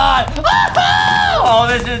going on? Oh,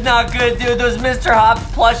 this is not good, dude. Those Mr. Hops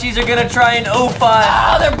plushies are gonna try and oof us.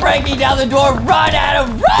 Oh, they're breaking down the door. Run,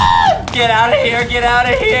 Adam. Run! Get out of here, get out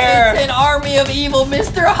of here. It's an army of evil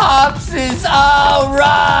Mr. Hopses. Oh,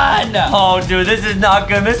 run! Oh, dude, this is not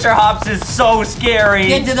good. Mr. Hops is so scary.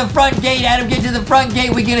 Get to the front gate, Adam. Get to the front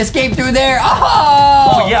gate. We can escape through there.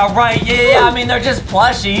 Oh! Oh, yeah, right. Yeah. I mean, they're just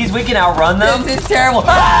plushies. We can outrun them. This is terrible.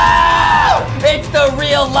 Ah! It's the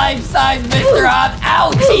real life-size Mr. Hops.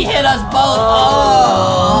 Ouch! He hit us both.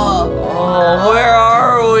 Oh, where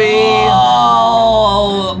are we?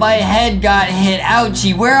 Oh, my head got hit.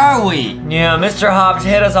 Ouchie. Where are we? Yeah, Mr. Hops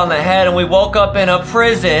hit us on the head and we woke up in a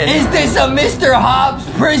prison. Is this a Mr. Hops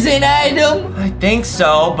prison, Adam? I think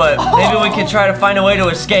so, but maybe we can try to find a way to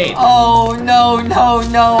escape. Oh, no,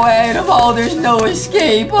 Adam. Oh, there's no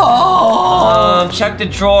escape. Oh. Check the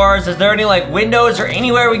drawers. Is there any, like, windows or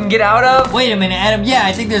anywhere we can get out of? Wait a minute, Adam. Yeah,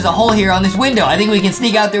 I think there's a hole here on this window. I think we can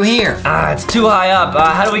sneak out through here. It's too high up.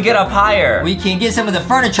 How do we get up higher? We can get some of the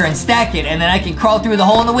furniture and stack it, and then I can crawl through the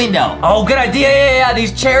hole in the window. Oh, good idea. Yeah.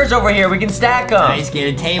 These chairs over here, we can stack them. Nice,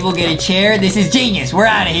 get a table, get a chair. This is genius. We're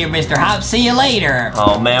out of here, Mr. Hops. See you later.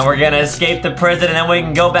 Oh, man, we're gonna escape the prison, and then we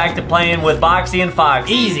can go back to playing with Boxy and Fox.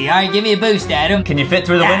 Easy. All right, give me a boost, Adam. Can you fit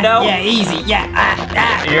through the window? Yeah, easy.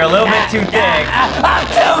 Yeah. You're a little bit too thick. I'm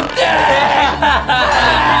too thick.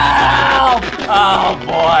 Oh,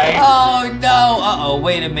 boy. Oh, no. Uh-oh,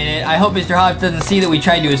 wait a minute. I hope Mr. Hops doesn't see that we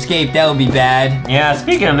tried to escape. That would be bad. Yeah,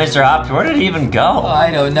 speaking of Mr. Hops, where did he even go? Oh,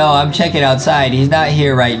 I don't know. I'm checking outside. He's not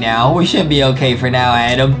here right now. We should be okay for now,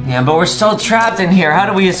 Adam. Yeah, but we're still trapped in here. How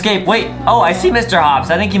do we escape? Wait. Oh, I see Mr. Hops.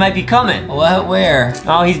 I think he might be coming. What? Where?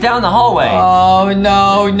 Oh, he's down the hallway. Oh,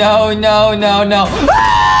 no.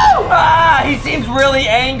 Ah, he seems really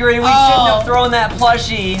angry. We shouldn't have thrown that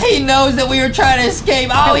plushie. He knows that we were trying to escape.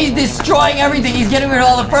 Oh, he's destroying everything. He's getting rid of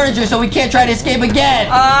all the furniture so we can't try to escape again.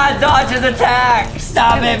 Dodge his attacks.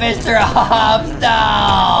 Stop it, Mr. Hops. No.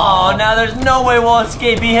 Oh, now there's no way we'll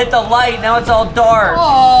escape. He hit the light. Now it's all dark.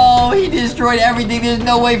 Oh, he destroyed everything. There's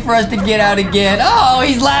no way for us to get out again. Oh,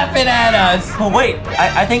 he's laughing at us. Oh, wait.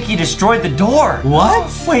 I think he destroyed the door. What?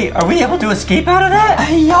 Wait, are we able to escape out of that?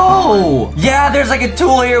 Yo. Yeah, there's like a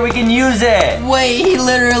tool here. We can use it. Wait, he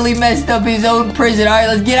literally messed up his own prison. All right,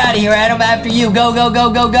 let's get out of here, Adam. After you. Go.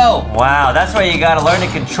 Wow, that's why you gotta learn to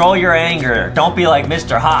control your anger. Don't be like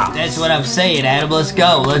Mr. Hops. That's what I'm saying, Adam. Let's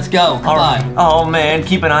go. Come on. Oh, man,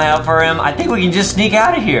 keep an eye out for him. I think we can just sneak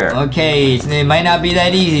out of here. Okay, it might not be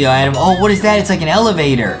that easy, though, Adam. Oh, what is that? It's like an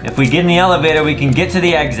elevator. If we get in the elevator, we can get to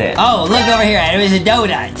the exit. Oh, look over here, Adam. It's a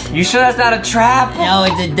donut. You sure that's not a trap? No,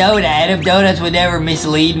 it's a donut, Adam. Donuts would never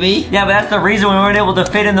mislead me. Yeah, but that's the reason we weren't able to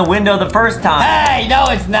fit in the window the first time. Hey, no,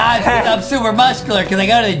 it's not. Because I'm super muscular because I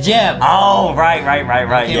go to the gym. Oh, right,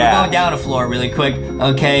 Okay, yeah. we're going down a floor really quick.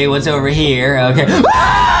 Okay, what's over here? Okay. Go!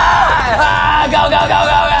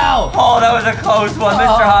 Oh, that was a close one.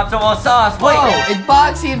 Mr. Hops almost saw us. Wait. Whoa, it's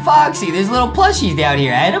Boxy and Foxy. There's little plushies down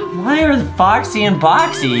here, Adam. Why are Foxy and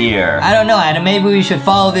Boxy here? I don't know, Adam. Maybe we should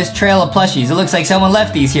follow this trail of plushies. It looks like someone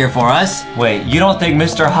left these here for us. Wait, you don't think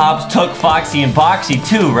Mr. Hops took Foxy and Boxy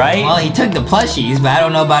too, right? Well, he took the plushies, but I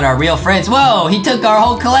don't know about our real friends. Whoa, he took our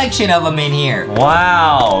whole collection of them in here.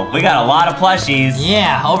 Wow, we got a lot of plushies.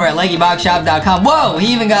 Yeah, over at LankyBoxShop.com. Whoa,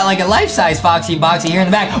 he even got like a life-size Foxy and Boxy here in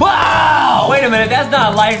the back. Wow! Wait a minute, that's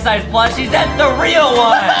not life-size plushies, that's the real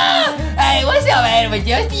one. Hey, what's up, Adam and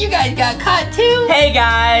Justin? You guys got caught too? Hey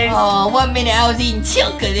guys. Oh, 1 minute I was eating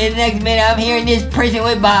chilka, then the next minute I'm here in this prison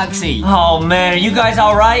with Boxy. Oh man, are you guys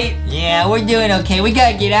all right? Yeah, we're doing okay. We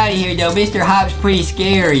gotta get out of here though. Mr. Hop's pretty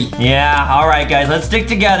scary. Yeah, all right guys, let's stick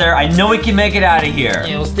together. I know we can make it out of here.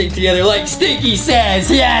 Yeah, we'll stick together like Stinky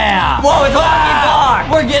says. Yeah. Whoa, it's Lucky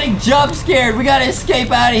Block. We're getting jump scared. We gotta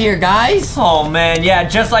escape out of here, guys. Oh man, yeah,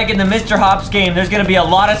 just like in the Mr. Hops game, there's gonna be a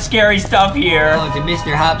lot of scary stuff here. Oh, it's a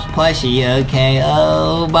Mr. Hop's plushie. Okay.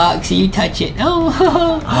 Oh, Boxy, you touch it. Oh.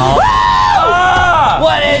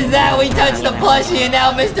 What is that? We touched the plushie and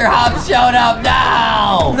now Mr. Hop showed up.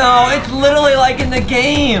 No. No, it's literally like in the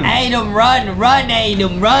game. Adam, run,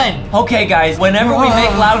 Adam, run. Okay, guys, whenever we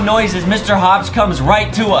make loud noises, Mr. Hops comes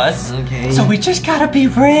right to us. Okay. So we just gotta be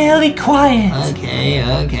really quiet. Okay,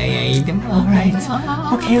 Adam. All right.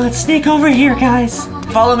 Okay, let's sneak over here, guys.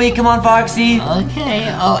 Follow me, come on, Foxy. Okay.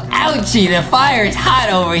 Oh, ouchie, the fire is hot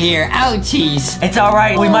over here. Ouchies. It's all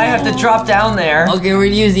right, we might have to drop down there. Okay, we're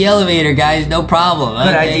gonna use the elevator, guys. No problem.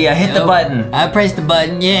 Good idea, hit the button. I pressed the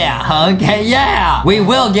button, yeah. Okay, yeah. We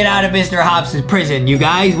will get out of Mr. Hops' prison, you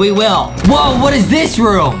guys. We will. Whoa, what is this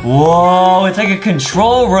room? Whoa, it's like a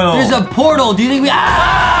control room. There's a portal. Do you think we...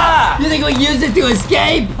 Ah! Do you think we use it to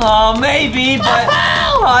escape? Oh, maybe, but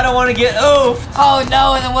I don't want to get oofed. Oh,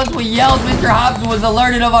 no, and then once we yelled, Mr. Hops was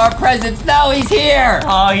alerted of our presence. Now he's here.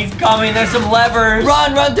 Oh, he's coming. There's some levers.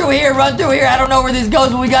 Run through here, run through here. I don't know where this goes,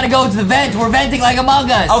 but we gotta go to the vent. We're venting like Among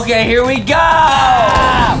Us. Okay, here we go.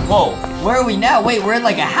 Whoa. Where are we now? Wait, we're in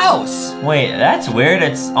like a house. Wait, that's weird.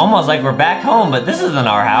 It's almost like we're back home, but this isn't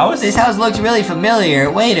our house. This house looks really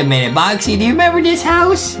familiar. Wait a minute, Boxy, do you remember this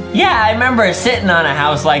house? Yeah, I remember sitting on a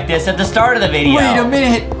house like this at the start of the video. Wait a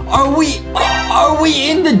minute. Are we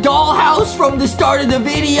in the dollhouse from the start of the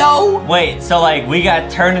video? Wait, so like we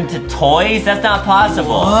got turned into toys? That's not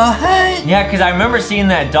possible. What? Yeah, because I remember seeing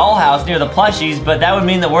that dollhouse near the plushies, but that would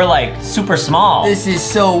mean that we're like super small. This is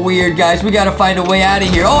so weird, guys. We gotta find a way out of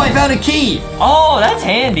here. Oh, I found a key. Oh, that's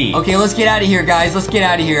handy. Okay, let's get out of here, guys. Let's get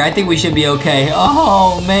out of here. I think we should be okay.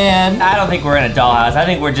 Oh, man. I don't think we're in a dollhouse. I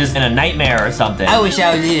think we're just in a nightmare or something. I wish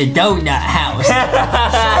I was in a donut house.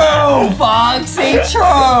 True, Foxy,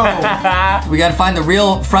 true. We gotta find the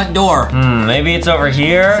real front door. Maybe it's over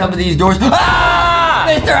here. Some of these doors. Ah!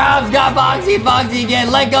 Mr. Hobbs got Foxy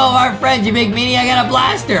again. Let go of our friends, you big meanie. I got a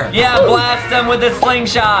blaster. Yeah, blast them with the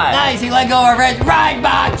slingshot. Nice, he let go of our friends. Ride,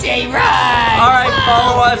 Foxy, ride. All right,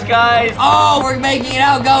 follow us, guys. Oh, we're making it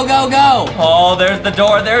out. Go, go, go. Oh, there's the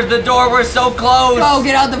door. There's the door. We're so close. Go,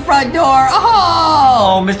 get out the front door.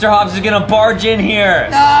 Oh. Oh, Mr. Hobbs is gonna barge in here.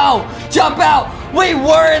 No, jump out. We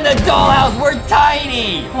were in the dollhouse. We're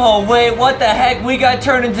tiny. Oh, wait, what the heck? We got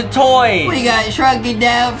turned into toys. We got shrunken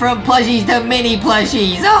down from plushies to mini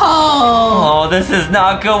plushies. Oh. Oh, this is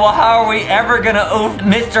not good. Well, how are we ever gonna oof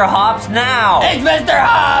Mr. Hops now? It's Mr.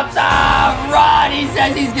 Hops. Ah, run. He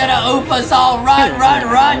says he's gonna oof us all.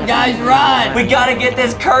 Run, guys, run. We gotta get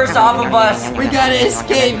this curse off of us. We gotta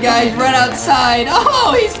escape, guys. Run outside.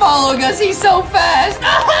 Oh, he's following us. He's so fast.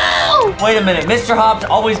 Oh. Wait a minute. Mr. Hops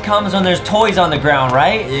always comes when there's toys on the ground,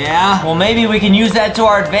 right? Yeah. Well, maybe we can use that to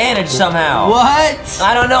our advantage somehow. What?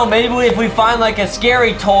 I don't know. Maybe if we find like a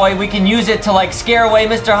scary toy, we can use it to like scare away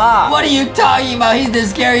Mr. Hops. What are you talking about? He's the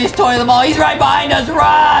scariest toy of them all. He's right behind us.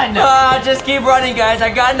 Run! Just keep running, guys. I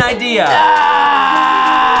got an idea.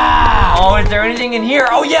 Ah! Oh, is there anything in here?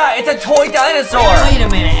 Oh, yeah, it's a toy dinosaur. Wait a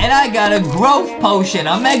minute, and I got a growth potion,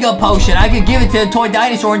 a mega potion. I could give it to a toy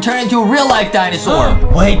dinosaur and turn it into a real life dinosaur.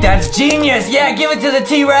 Wait, that's genius. Yeah, give it to the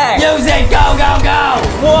T-Rex. Use it. Go, go, go.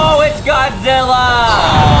 Whoa, it's Godzilla.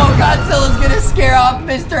 Oh, Godzilla's gonna scare off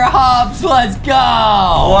Mr. Hops. Let's go.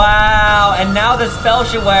 Wow, and now the spell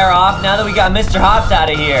should wear off now that we got Mr. Hops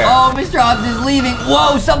out of here. Oh, Mr. Hops is leaving.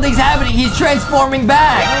 Whoa, something's happening. He's transforming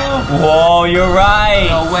back. Whoa, you're right.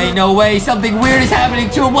 No way, no way. Something weird is happening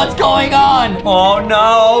to him. What's going on? Oh,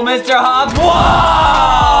 no, Mr. Hops.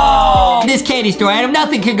 Whoa! This candy store, Adam,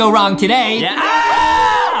 nothing can go wrong today. Yeah.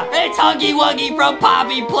 Ah! It's it's Huggy Wuggy from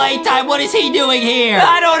Poppy Playtime. What is he doing here?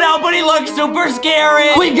 I don't know, but he looks super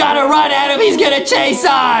scary. We gotta run at him. He's gonna chase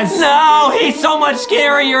us. No, he's so much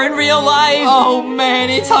scarier in real life. Oh man,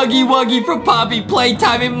 it's Huggy Wuggy from Poppy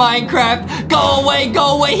Playtime in Minecraft. Go away,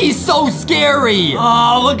 go away. He's so scary.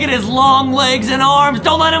 Oh, look at his long legs and arms.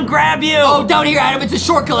 Don't let him grab you. Oh, down here, Adam. It's a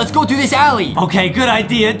shortcut. Let's go through this alley. Okay, good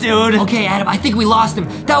idea, dude. Okay, Adam, I think we lost him.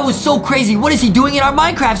 That was so crazy. What is he doing in our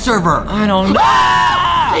Minecraft server? I don't know. Ah!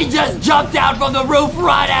 He just jumped out from the roof.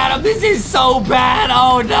 Run, Adam. This is so bad.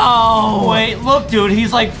 Oh, no. Wait, look, dude.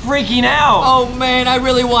 He's like freaking out. Oh, man. I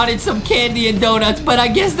really wanted some candy and donuts, but I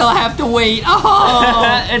guess they'll have to wait.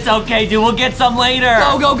 Oh. It's okay, dude. We'll get some later.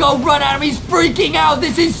 Go, go, go. Run, Adam. He's freaking out.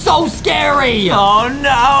 This is so scary. Oh,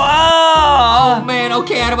 no. Oh, man.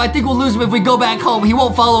 Okay, Adam. I think we'll lose him if we go back home. He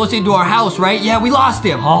won't follow us into our house, right? Yeah, we lost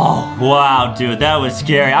him. Oh, wow, dude. That was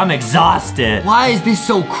scary. I'm exhausted. Why is this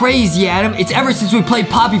so crazy, Adam? It's ever since we played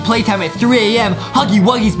Poppy Playtime at 3 a.m. Huggy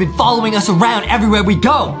Wuggy's been following us around everywhere we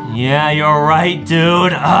go. Yeah, you're right,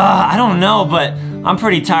 dude. I don't know, but I'm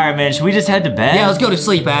pretty tired, man. Should we just head to bed? Yeah, let's go to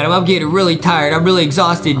sleep, Adam. I'm getting really tired. I'm really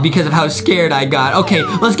exhausted because of how scared I got. Okay,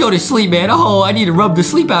 let's go to sleep, man. Oh, I need to rub the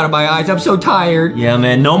sleep out of my eyes. I'm so tired. Yeah,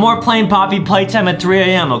 man. No more playing Poppy Playtime at 3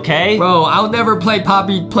 a.m., okay? Bro, I'll never play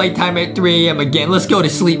Poppy Playtime at 3 a.m. again. Let's go to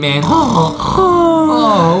sleep, man.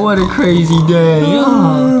 Oh, what a crazy day.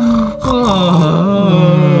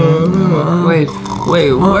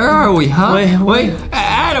 Wait, where are we, huh? Wait.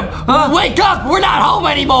 Adam, wake up! We're not home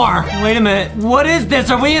anymore! Wait a minute. What is this?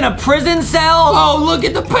 Are we in a prison cell? Oh, look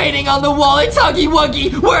at the painting on the wall. It's Huggy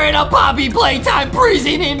Wuggy. We're in a Poppy Playtime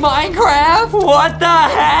prison in Minecraft. What the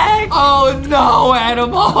heck? Oh, no,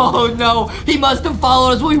 Adam. Oh, no. He must have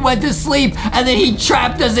followed us when we went to sleep, and then he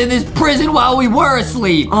trapped us in this prison while we were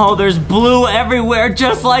asleep. Oh, there's blue everywhere,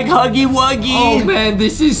 just like Huggy Wuggy. Oh, man,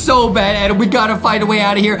 this is so bad, Adam. We gotta find a way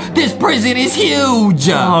out of here. This prison is huge.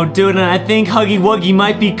 Oh, dude, and I think Huggy Wuggy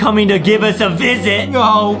might be coming to give us a visit.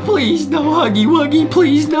 No, please, no, Huggy Wuggy,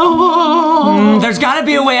 please, no. There's gotta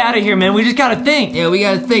be a way out of here, man. We just gotta think. Yeah, we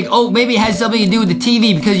gotta think. Oh, maybe it has something to do with the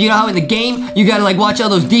TV, because you know how in the game, you gotta, like, watch all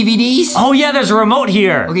those DVDs? Oh, yeah, there's a remote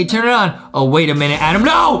here. Okay, turn it on. Oh, wait a minute, Adam.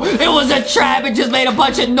 No! It was a trap. It just made a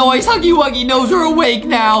bunch of noise. Huggy Wuggy knows we're awake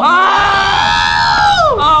now.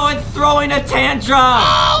 Oh, it's throwing a tantrum.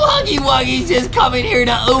 Oh, Huggy Wuggy's just coming here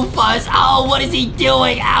to oof us. Oh, what is he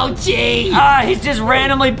doing? Ouchie. He's just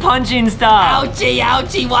randomly punching stuff. Ouchie,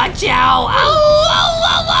 ouchie, watch out. Oh.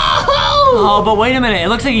 Oh, but wait a minute. It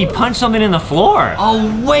looks like he punched something in the floor.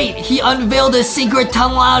 Oh, wait. He unveiled a secret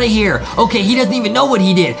tunnel out of here. Okay, he doesn't even know what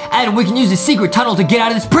he did. Adam, we can use the secret tunnel to get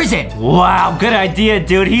out of this prison. Wow, good idea,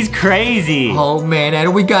 dude. He's crazy. Oh, man,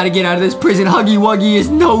 Adam, we gotta get out of this prison. Huggy Wuggy is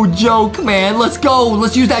no joke, man. Let's go.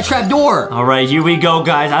 Let's use that trap door. All right, here we go,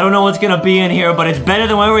 guys. I don't know what's gonna be in here, but it's better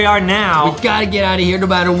than where we are now. We gotta get out of here no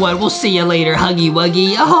matter what. We'll see you later, Huggy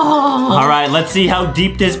Wuggy. Oh. All right, let's see how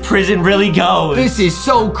deep this prison really goes. This is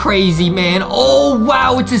so crazy, man. Oh,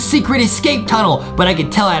 wow, it's a secret escape tunnel. But I can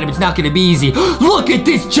tell, Adam, it's not gonna be easy. Look at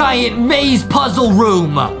this giant maze puzzle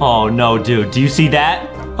room. Oh, no, dude. Do you see that?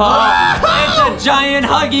 Oh, it's a giant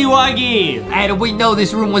Huggy Wuggy. Adam, we know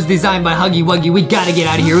this room was designed by Huggy Wuggy. We gotta get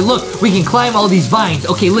out of here. Look, we can climb all these vines.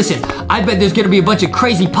 Okay, listen. I bet there's gonna be a bunch of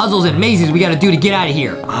crazy puzzles and mazes we gotta do to get out of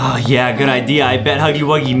here. Oh, yeah, good idea. I bet Huggy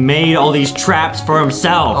Wuggy made all these traps for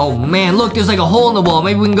himself. Oh, man, look, there's like a hole in the wall.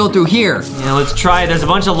 Maybe we can go through here. Yeah, let's try it. There's a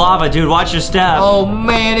bunch of lava, dude. Watch your step. Oh,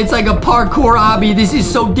 man, it's like a parkour obby. This is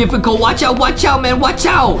so difficult. Watch out, man. Watch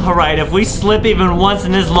out. All right, if we slip even once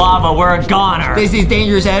in this lava, we're a goner. This is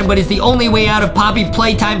dangerous, Adam, but it's the only way out of Poppy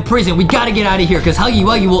Playtime prison. We gotta get out of here, because Huggy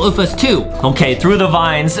Wuggy will oof us too. Okay, through the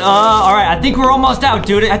vines. All right, I think we're almost out,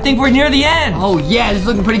 dude. I think we're near the end. Oh, yeah, this is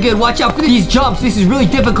looking pretty good. Watch out for these jumps. This is really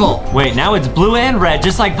difficult. Wait, now it's blue and red,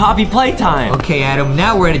 just like Poppy Playtime. Okay, Adam,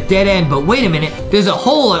 now we're at a dead end, but wait a minute. There's a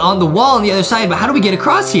hole on the wall on the other side, but how do we get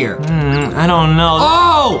across here? I don't know.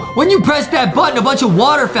 Oh, when you pressed that button, a bunch of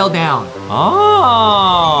water fell down.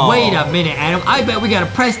 Oh. Wait a minute, Adam. I bet we gotta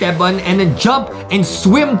press that button and then jump and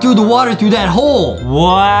swim through the water through that hole.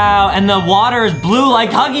 Wow, and the water is blue like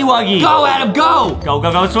Huggy Wuggy. Go, Adam, go. Go,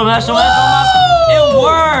 swim up. It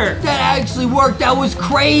worked. That actually worked. That was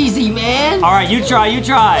crazy, man. All right, you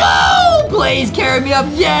try. Oh, please carry me up.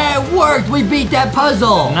 Yeah, it worked. We beat that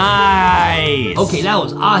puzzle. Nice. Okay, that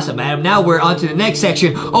was awesome, Adam. Now we're on to the next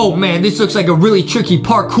section. Oh, man, this looks like a really tricky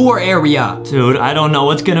parkour area. Dude, I don't know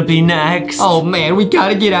what's gonna be next. Oh, man, we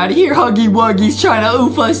gotta get out of here. Huggy Wuggy's trying to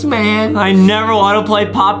oof us, man. I never want to play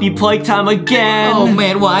Poppy Playtime again. Oh,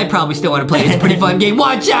 man, well, I probably still want to play. It's a pretty fun game.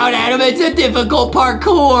 Watch out, Adam. It's a difficult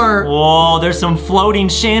parkour. Whoa, there's some flying floating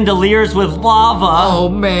chandeliers with lava. Oh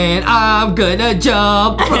man, I'm gonna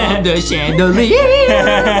jump from the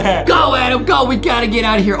chandelier. Go, Adam, go. We gotta get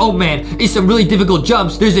out of here. Oh man, it's some really difficult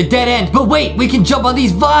jumps. There's a dead end. But wait, we can jump on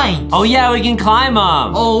these vines. Oh yeah, we can climb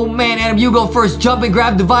them. Oh man, Adam, you go first. Jump and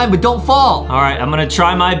grab the vine, but don't fall. All right, I'm gonna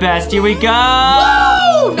try my best. Here we go.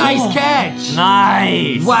 Whoa! Nice catch.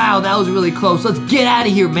 Nice. Wow, that was really close. Let's get out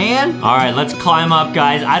of here, man. All right, let's climb up,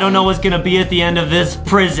 guys. I don't know what's gonna be at the end of this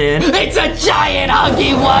prison. It's a giant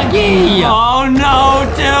Huggy Wuggy. Oh no,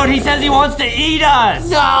 dude, he says he wants to eat us.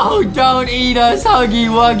 No, don't eat us, Huggy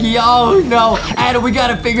Wuggy. Oh no. Adam, we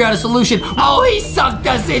gotta figure out a solution. Oh, he sucked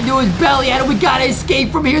us into his belly. Adam, we gotta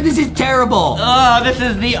escape from here. This is terrible. This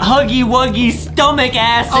is the Huggy Wuggy stomach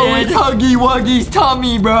acid. Oh, it's Huggy Wuggy's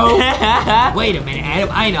tummy, bro. Wait a minute, Adam.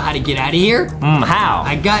 I know how to get out of here. How?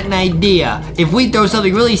 I got an idea. If we throw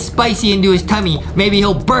something really spicy into his tummy, maybe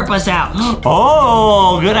he'll burp us out.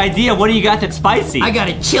 Oh, good idea. What do you got that's spicy? I got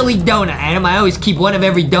a chili donut, Adam. I always keep one of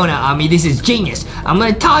every donut on me. This is genius. I'm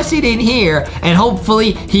gonna toss it in here, and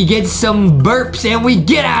hopefully he gets some burps and we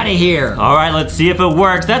get out of here. All right, let's see if it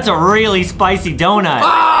works. That's a really spicy donut.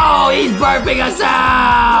 Oh, he's burping us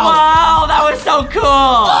out. Wow, that was so cool.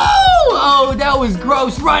 Oh, that was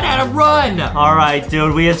gross. Run, Adam, run. All right,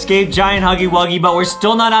 dude, we escaped Giant Huggy Wuggy, but we're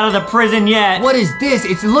still not out of the prison yet. What is this?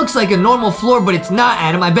 It looks like a normal floor, but it's not,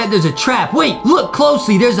 Adam. I bet there's a trap. Wait, look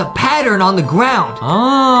closely. There's a pattern on the ground.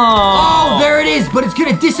 Oh, there it is, but it's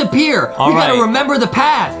gonna disappear. We gotta remember the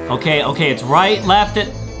path. Okay, it's right, left,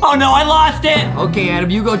 it. Oh no, I lost it. Okay, Adam,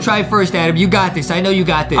 you go try first, Adam. You got this. I know you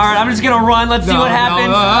got this. All right, I'm just gonna run. Let's see what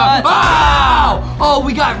happens. Oh,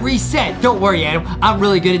 we got reset. Don't worry, Adam. I'm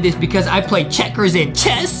really good at this because I play checkers and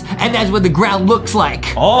chess, and that's what the ground looks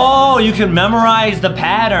like. Oh, you can memorize the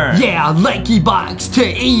pattern. Yeah, LankyBox to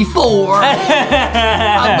E4.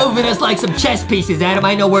 I'm moving us like some chess pieces, Adam.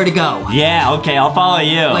 I know where to go. Yeah, okay, I'll follow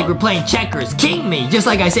you. Like we're playing checkers. King me, just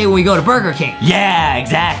like I say when we go to Burger King. Yeah,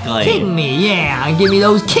 exactly. King me, yeah. And give me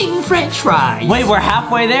those King French fries. Wait, we're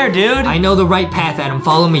halfway there, dude. I know the right path, Adam.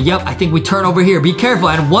 Follow me. Yep, I think we turn over here. Be careful,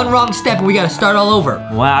 Adam. One wrong step and we gotta start all over.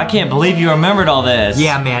 Wow, I can't believe you remembered all this.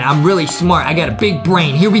 Yeah, man, I'm really smart. I got a big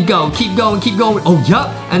brain. Here we go. Keep going, keep going. Oh, yup.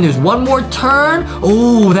 And there's one more turn.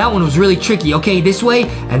 Oh, that one was really tricky. Okay, this way.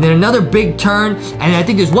 And then another big turn. And I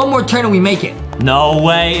think there's one more turn and we make it. No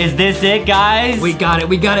way. Is this it, guys? We got it.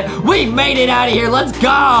 We got it. We made it out of here. Let's go.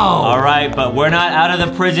 All right, but we're not out of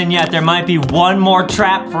the prison yet. There might be one more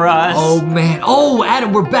trap for us. Oh, man. Oh,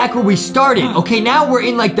 Adam, we're back where we started. Okay, now we're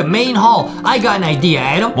in, like, the main hall. I got an idea,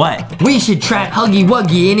 Adam. What? We should trap Huggy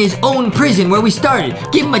Wuggy in his own prison where we started.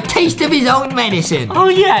 Give him a taste of his own medicine. Oh,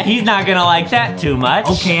 yeah. He's not gonna like that too much.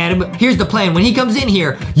 Okay, Adam. Here's the plan. When he comes in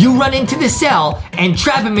here, you run into the cell and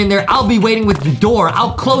trap him in there. I'll be waiting with the door.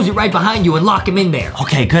 I'll close it right behind you and lock him in there.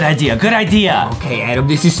 Okay, good idea, good idea. Okay, Adam,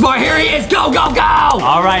 this is smart. Here he is. Go, go, go.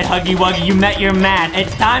 All right, Huggy Wuggy, you met your match.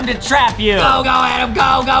 It's time to trap you. Go, go, Adam.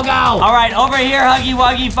 Go, go, go. All right, over here, Huggy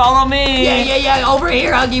Wuggy, follow me. Yeah. Over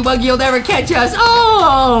here, Huggy Wuggy. You'll never catch us.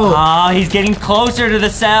 Oh, he's getting closer to the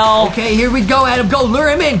cell. Okay, here we go, Adam. Go, lure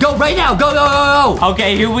him in. Go right now. Go, go, go, go.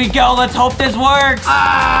 Okay, here we go. Let's hope this works.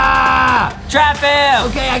 Trap him.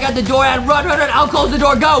 Okay, I got the door, Adam. Run. I'll close the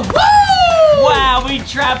door. Go. Woo! Wow, we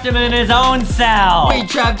trapped him in his own cell. We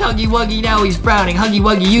trapped Huggy Wuggy, now he's frowning. Huggy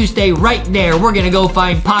Wuggy, you stay right there. We're gonna go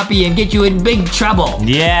find Poppy and get you in big trouble.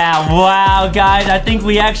 Yeah, wow, guys, I think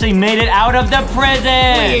we actually made it out of the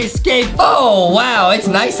prison. We escaped. Oh, wow, it's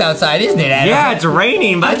nice outside, isn't it, Adam? Yeah, it's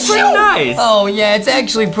raining, but it's pretty nice. Oh, yeah, it's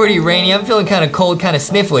actually pretty rainy. I'm feeling kind of cold, kind of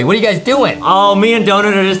sniffly. What are you guys doing? Oh, me and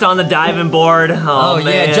Donut are just on the diving board. Oh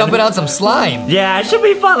man. Yeah, jumping on some slime. Yeah, it should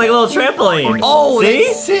be fun, like a little trampoline. Oh, see?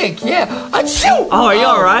 That's sick, yeah. Oh, are you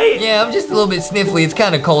all right? Yeah, I'm just a little bit sniffly. It's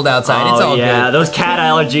kind of cold outside. It's all good. Yeah, those cat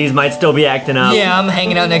allergies might still be acting up. Yeah, I'm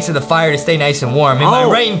hanging out next to the fire to stay nice and warm in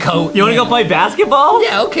my raincoat. You want to go play basketball?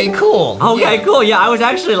 Yeah, okay, cool. Okay, cool. Yeah, I was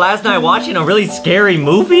actually last night watching a really scary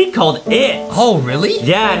movie called It. Oh, really?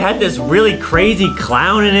 Yeah, it had this really crazy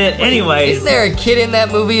clown in it. Anyways. Is there a kid in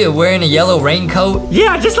that movie wearing a yellow raincoat?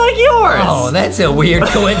 Yeah, just like yours. Oh, that's a weird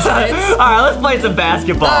coincidence. All right, let's play some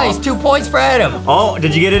basketball. Nice, 2 points for Adam. Oh,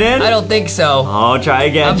 did you get it in? I don't think so. Oh, try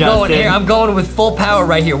again, Justin. I'm going with full power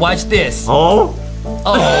right here. Watch this. Oh.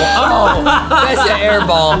 That's an air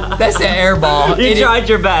ball. That's an air ball. You tried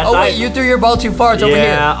your best. Oh, wait, you threw your ball too far. It's over here.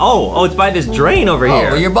 Yeah. Oh, it's by this drain over here.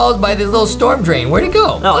 Oh, your ball's by this little storm drain. Where'd it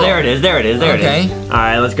go? Oh, there it is. There it is. Okay. All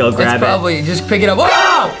right, let's go grab it. Probably just pick it up.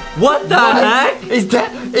 Whoa! What the heck? Is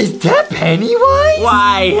that Pennywise?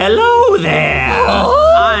 Why, hello there. Oh.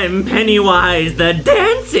 I'm Pennywise, the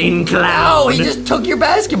dancing clown. Oh, he just took your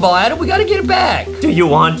basketball, Adam. We gotta get it back. Do you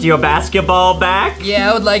want your basketball back? Yeah,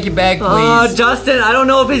 I would like it back, please. Justin, I don't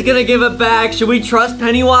know if he's gonna give it back. Should we trust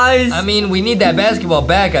Pennywise? I mean, we need that basketball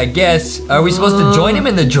back, I guess. Are we supposed to join him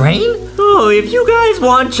in the drain? Oh, if you guys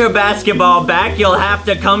want your basketball back, you'll have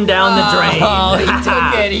to come down the drain. Oh, he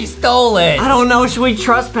took it. He stole it. I don't know. Should we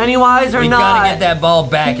trust Pennywise or not? We gotta get that ball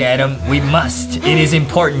back, Adam. We must. It is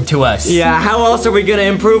important to us. Yeah, how else are we gonna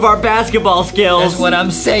improve our basketball skills? That's what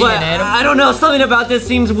I'm saying, But, Adam. I don't know. Something about this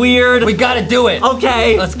seems weird. We gotta do it.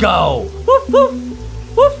 Okay. Let's go. Woof, woof,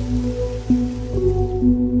 woof.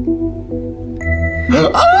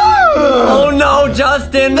 Oh no,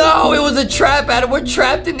 Justin! No, it was a trap, Adam. We're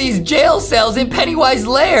trapped in these jail cells in Pennywise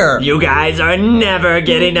lair. You guys are never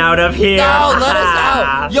getting out of here. No, let us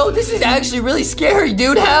out. Yo, this is actually really scary,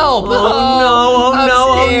 dude. Help. Oh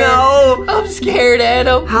no, I'm scared,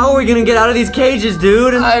 Adam. How are we gonna get out of these cages,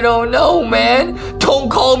 dude? I don't know, man. Don't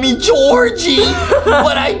call me Georgie.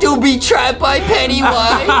 But I do be trapped by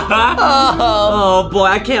Pennywise. Oh boy,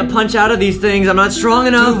 I can't punch out of these things. I'm not strong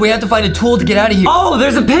enough. Dude, we have to find a tool to get out of here. Oh,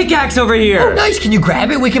 there's a pickaxe over here. Oh, nice. Can you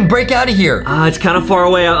grab it? We can break out of here. It's kind of far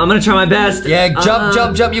away. I'm gonna try my best. Yeah,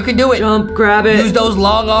 jump. You can do it. Jump, grab it. Use those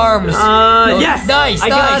long arms. Yes. Nice. I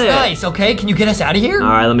got it. Nice. Okay, can you get us out of here? All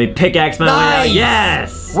right, let me pickaxe my way out. Nice.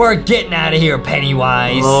 Yes. We're getting out of here,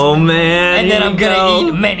 Pennywise. Oh man. And then here I'm we gonna go.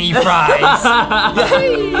 eat many fries.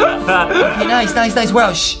 Okay, nice.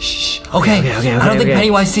 Wow, shh. Okay. I don't think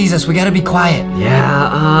Pennywise sees us. We gotta be quiet.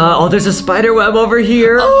 Yeah. Oh, there's a spider web over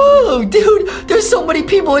here. Oh, dude, there's so many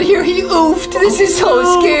people in here. He oofed. This is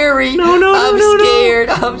so scary. No.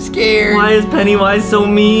 I'm scared. Why is Pennywise so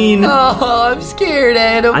mean? Oh, I'm scared,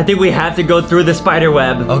 Adam. I think we have to go through the spider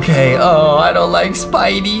web. Okay. Oh, I don't like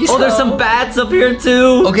Spideys. Oh, there's some bats up here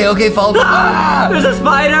too. Okay, follow me. There's a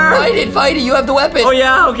spider. Fight it. You have the weapon. Oh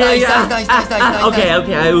yeah. Okay. Nice. Okay.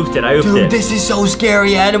 I oofed it. Dude, this is so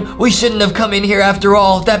scary, Adam. We shouldn't have come in here after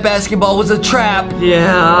all. That basketball was a trap.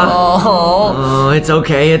 Yeah. Oh, it's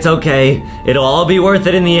okay. It'll all be worth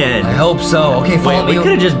it in the end. I hope so. Okay, follow Wait, me. we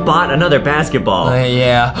could have just bought another basketball.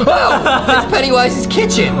 Yeah. Oh, it's Pennywise's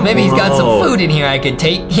kitchen. Maybe he's got some food in here I could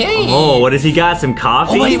take. Yay. Oh, what has he got? Some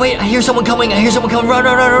coffee? Oh, wait. I hear someone coming. Run.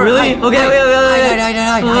 Really? Hide.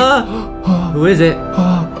 Okay. Hide. Who is it?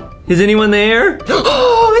 Is anyone there?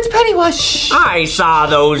 Oh, it's Pennywise. Shh. I saw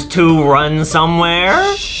those two run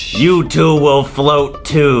somewhere. You two will float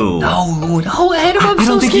too. No, Adam, I'm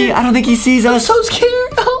so scared. I don't think he sees us. I'm so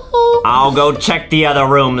scared. Oh. I'll go check the other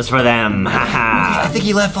rooms for them. I think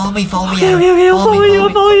he left. Follow me. Okay, I'll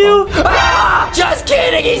follow you. Ah, just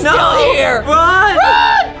kidding. He's still here. Run!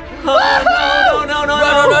 Oh, no.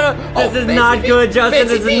 Run. This is not good, Justin.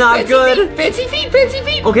 This is not good. Fancy feet.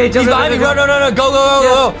 Okay, He's Justin. behind me. Run. Go.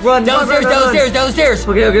 Yes, run. Down the stairs.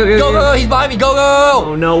 Okay. Go. He's behind me. Go.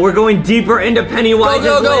 Oh no, we're going deeper into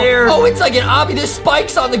Pennywise's lair. Oh, it's like an obby. There's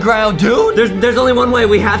spikes on the ground, dude. There's only one way.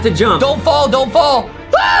 We have to jump. Don't fall.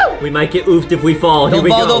 Woo! We might get oofed if we fall. Here we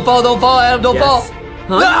go. Don't fall, Adam. Don't fall.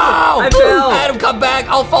 Huh? No! I fell. Adam, come back.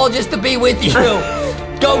 I'll fall just to be with you. Go.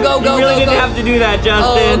 You really didn't have to do that,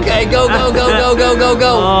 Justin. Oh, okay, go.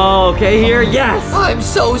 Oh, okay, here, yes. I'm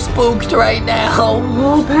so spooked right now.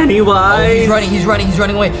 Oh, Pennywise. Oh, he's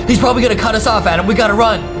running away. He's probably gonna cut us off, Adam. We gotta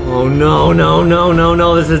run. Oh,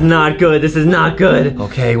 no. This is not good.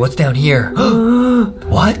 Okay, what's down here?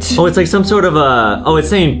 What? Oh, it's like some sort of it's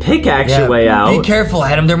saying pickaxe your way out. Be careful,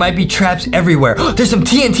 Adam. There might be traps everywhere. There's some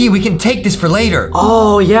TNT. We can take this for later.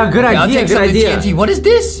 Oh, yeah, good idea. I'll take some of the TNT. What is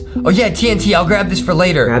this? Oh, yeah, TNT. I'll grab this for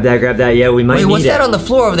later. Grab that. Yeah, we might need it. Wait, what's that on the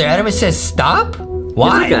floor over there, Adam? It says stop?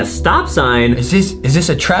 Why? It's like a stop sign. Is this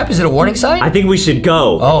a trap? Is it a warning sign? I think we should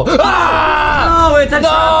go. Oh. Ah! No, it's a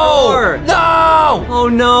trapdoor. No! Oh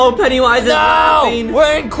no, Pennywise is laughing.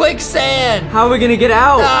 We're in quicksand. How are we gonna get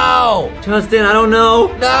out? No! Justin, I don't know.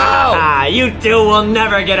 No! You two will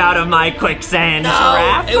never get out of my quicksand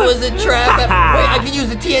trap. It was a trap. Wait, I can use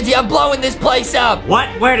the TNT. I'm blowing this place up. What?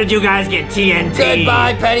 Where did you guys get TNT?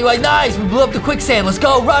 Goodbye, Pennywise. Nice. We blew up the quicksand. Let's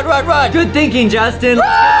go. Run. Good thinking, Justin.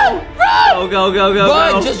 Run! Go.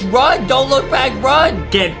 Run. Just run. Don't look back. Run.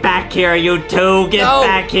 Get back here, you two. Get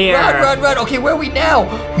back here. Run. Okay, where are we now?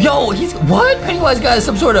 Yo, what? Pennywise got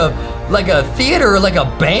some sort of a theater, like a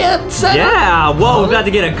band setup? Yeah, whoa, we're about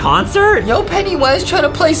to get a concert? Yo, Pennywise trying to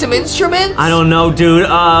play some instruments? I don't know, dude.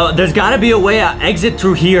 There's gotta be a way to exit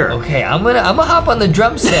through here. Okay, I'm gonna hop on the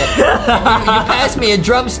drum set. you pass me a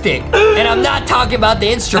drumstick, and I'm not talking about the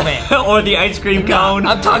instrument. Or the ice cream cone.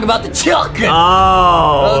 I'm talking about the chocolate.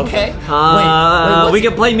 Oh. Okay. Wait, we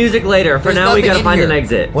can play music later. For now, we gotta find an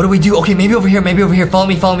exit. What do we do? Okay, maybe over here, Follow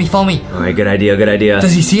me. All right, good idea.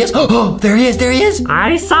 Does he see us? Oh, there he is.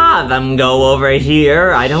 I saw them go over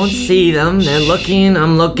here. I don't see them. They're looking.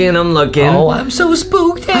 I'm looking. Oh, I'm so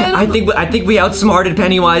spooked, Adam. I think we outsmarted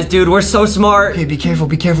Pennywise, dude. We're so smart. Okay, be careful.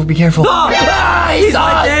 Oh, he's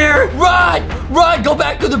right there. Run! Go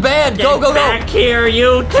back to the band. Go. Back here,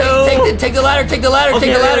 you two. Take the ladder. Take the ladder.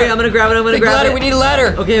 Okay, I'm gonna grab it. Take the ladder. We need a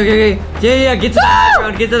ladder. Okay. Yeah. Get to the high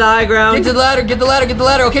ground. Get to the high ground. Get the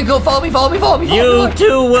ladder. Okay, go. Follow me. You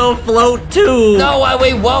two will float too. No,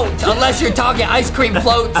 we won't. Unless you're talking ice cream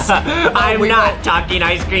floats. I'm not talking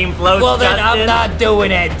ice cream floats. Well, then Justin. I'm not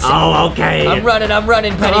doing it. Oh, okay. I'm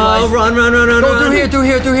running, Pennywise. Oh, run. Go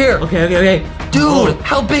through here. Okay. Dude,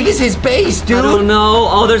 how big is his base, dude? I don't know.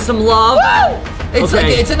 Oh, there's some love. Woo!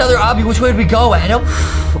 It's another obby. Which way do we go, Adam?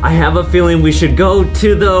 I have a feeling we should go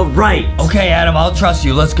to the right. Okay, Adam, I'll trust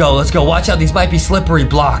you. Let's go. Watch out. These might be slippery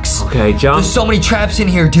blocks. Okay, jump. There's so many traps in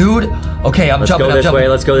here, dude. Okay, I'm jumping.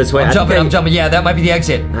 Let's go this way. I'm jumping. Yeah, that might be the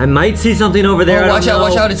exit. I might see something over there. Watch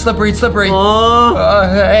out. It's slippery. Oh,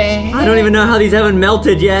 hey. I don't even know how these haven't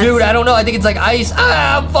melted yet. Dude, I don't know. I think it's like ice.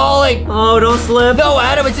 I'm falling. Oh, don't slip. No,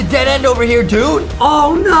 Adam, it's a dead end over here, dude.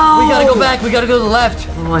 Oh, no. We gotta go back. We gotta go to the left.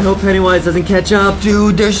 Oh, I hope Pennywise doesn't catch up.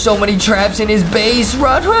 Dude, there's so many traps in his base.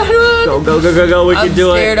 Run. Go. We can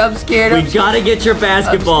do it. I'm scared. We gotta get your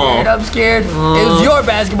basketball. I'm scared. It was your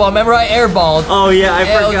basketball. Remember, I airballed. Oh, yeah, I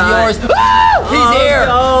forgot. It was yours. He's here.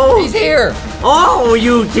 No. He's here. Oh,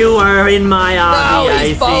 you two are in my obby, No,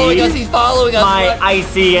 he's following us. My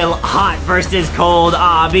icy hot versus cold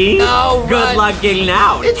obby. No, Good run. luck getting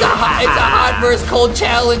out. It's a hot versus cold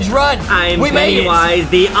challenge. Run. We Pennywise,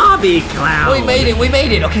 the obby clown. We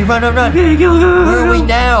made it. Okay, run. Okay, go. Where are we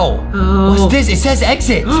now? Oh. What's this? It says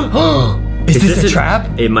exit. Is this a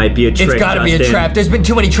trap? It might be a trick. It's gotta be a trap. There's been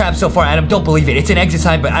too many traps so far, Adam. Don't believe it. It's an exit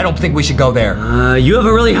sign, but I don't think we should go there. You have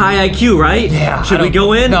a really high IQ, right? Yeah. Should we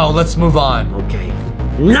go in? No, let's move on. Okay.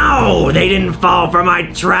 No, they didn't fall for my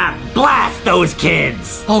trap. Blast those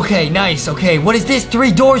kids. Okay, nice. Okay, what is this?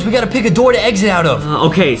 3 doors. We gotta pick a door to exit out of.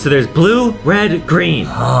 Okay, so there's blue, red, green.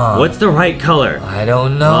 What's the right color? I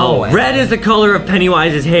don't know. Red is the color of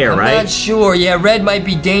Pennywise's hair, right? I'm not sure. Yeah, red might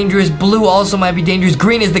be dangerous. Blue also might be dangerous.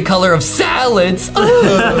 Green is the color of salads.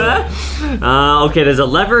 Okay, there's a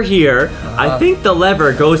lever here. I think the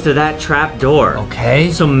lever goes to that trap door.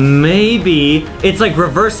 Okay. So maybe it's like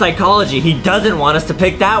reverse psychology. He doesn't want us to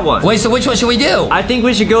pick that one. Wait, so which one should we do? I think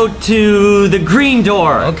we should go to the green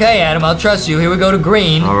door. Okay, Adam, I'll trust you. Here we go to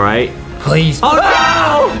green. All right. Please. Oh,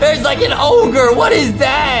 no! There's like an ogre. What is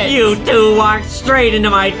that? You two walked straight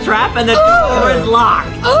into my trap and the door is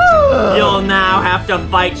locked. You'll now have to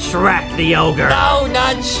fight Shrek the ogre. No,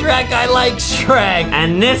 not Shrek. I like Shrek.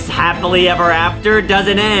 And this happily ever after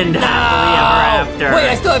doesn't end happily ever after. Wait,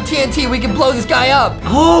 I still have TNT. We can blow this guy up.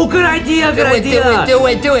 Oh, good idea. Good idea. Do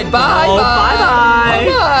it. Bye. Oh, bye.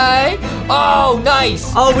 Bye. Oh,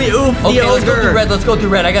 nice. Oh, we oofed the ogre. Let's go through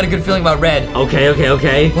red. I got a good feeling about red.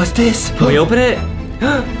 Okay. What's this? Can we open it?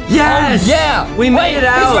 Yes! Oh, yeah! We made it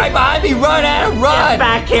out! He's right behind me! Run, Adam, run! Get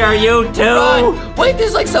back here, you two! Run. Wait,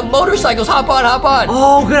 there's like some motorcycles. Hop on!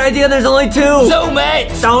 Oh, good idea, there's only 2! Zoom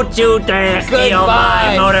it! Don't you dare steal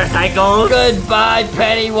my motorcycles! Goodbye,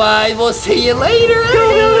 Pennywise! We'll see you later!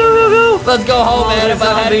 Go! Let's go home, Adam.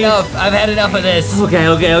 I've had enough of this.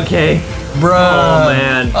 Okay. Bruh. Oh,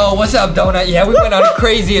 man. Oh, what's up, Donut? Yeah, we went on a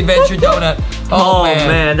crazy adventure, Donut. Oh,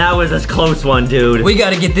 man, that was a close one, dude. We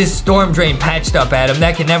gotta get this storm drain patched up, Adam.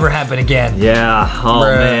 That can never happen again. Yeah,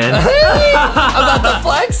 man. I'm about to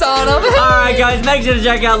flex on him. All right, guys, make sure to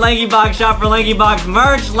check out LankyBox Shop for LankyBox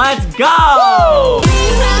merch. Let's go!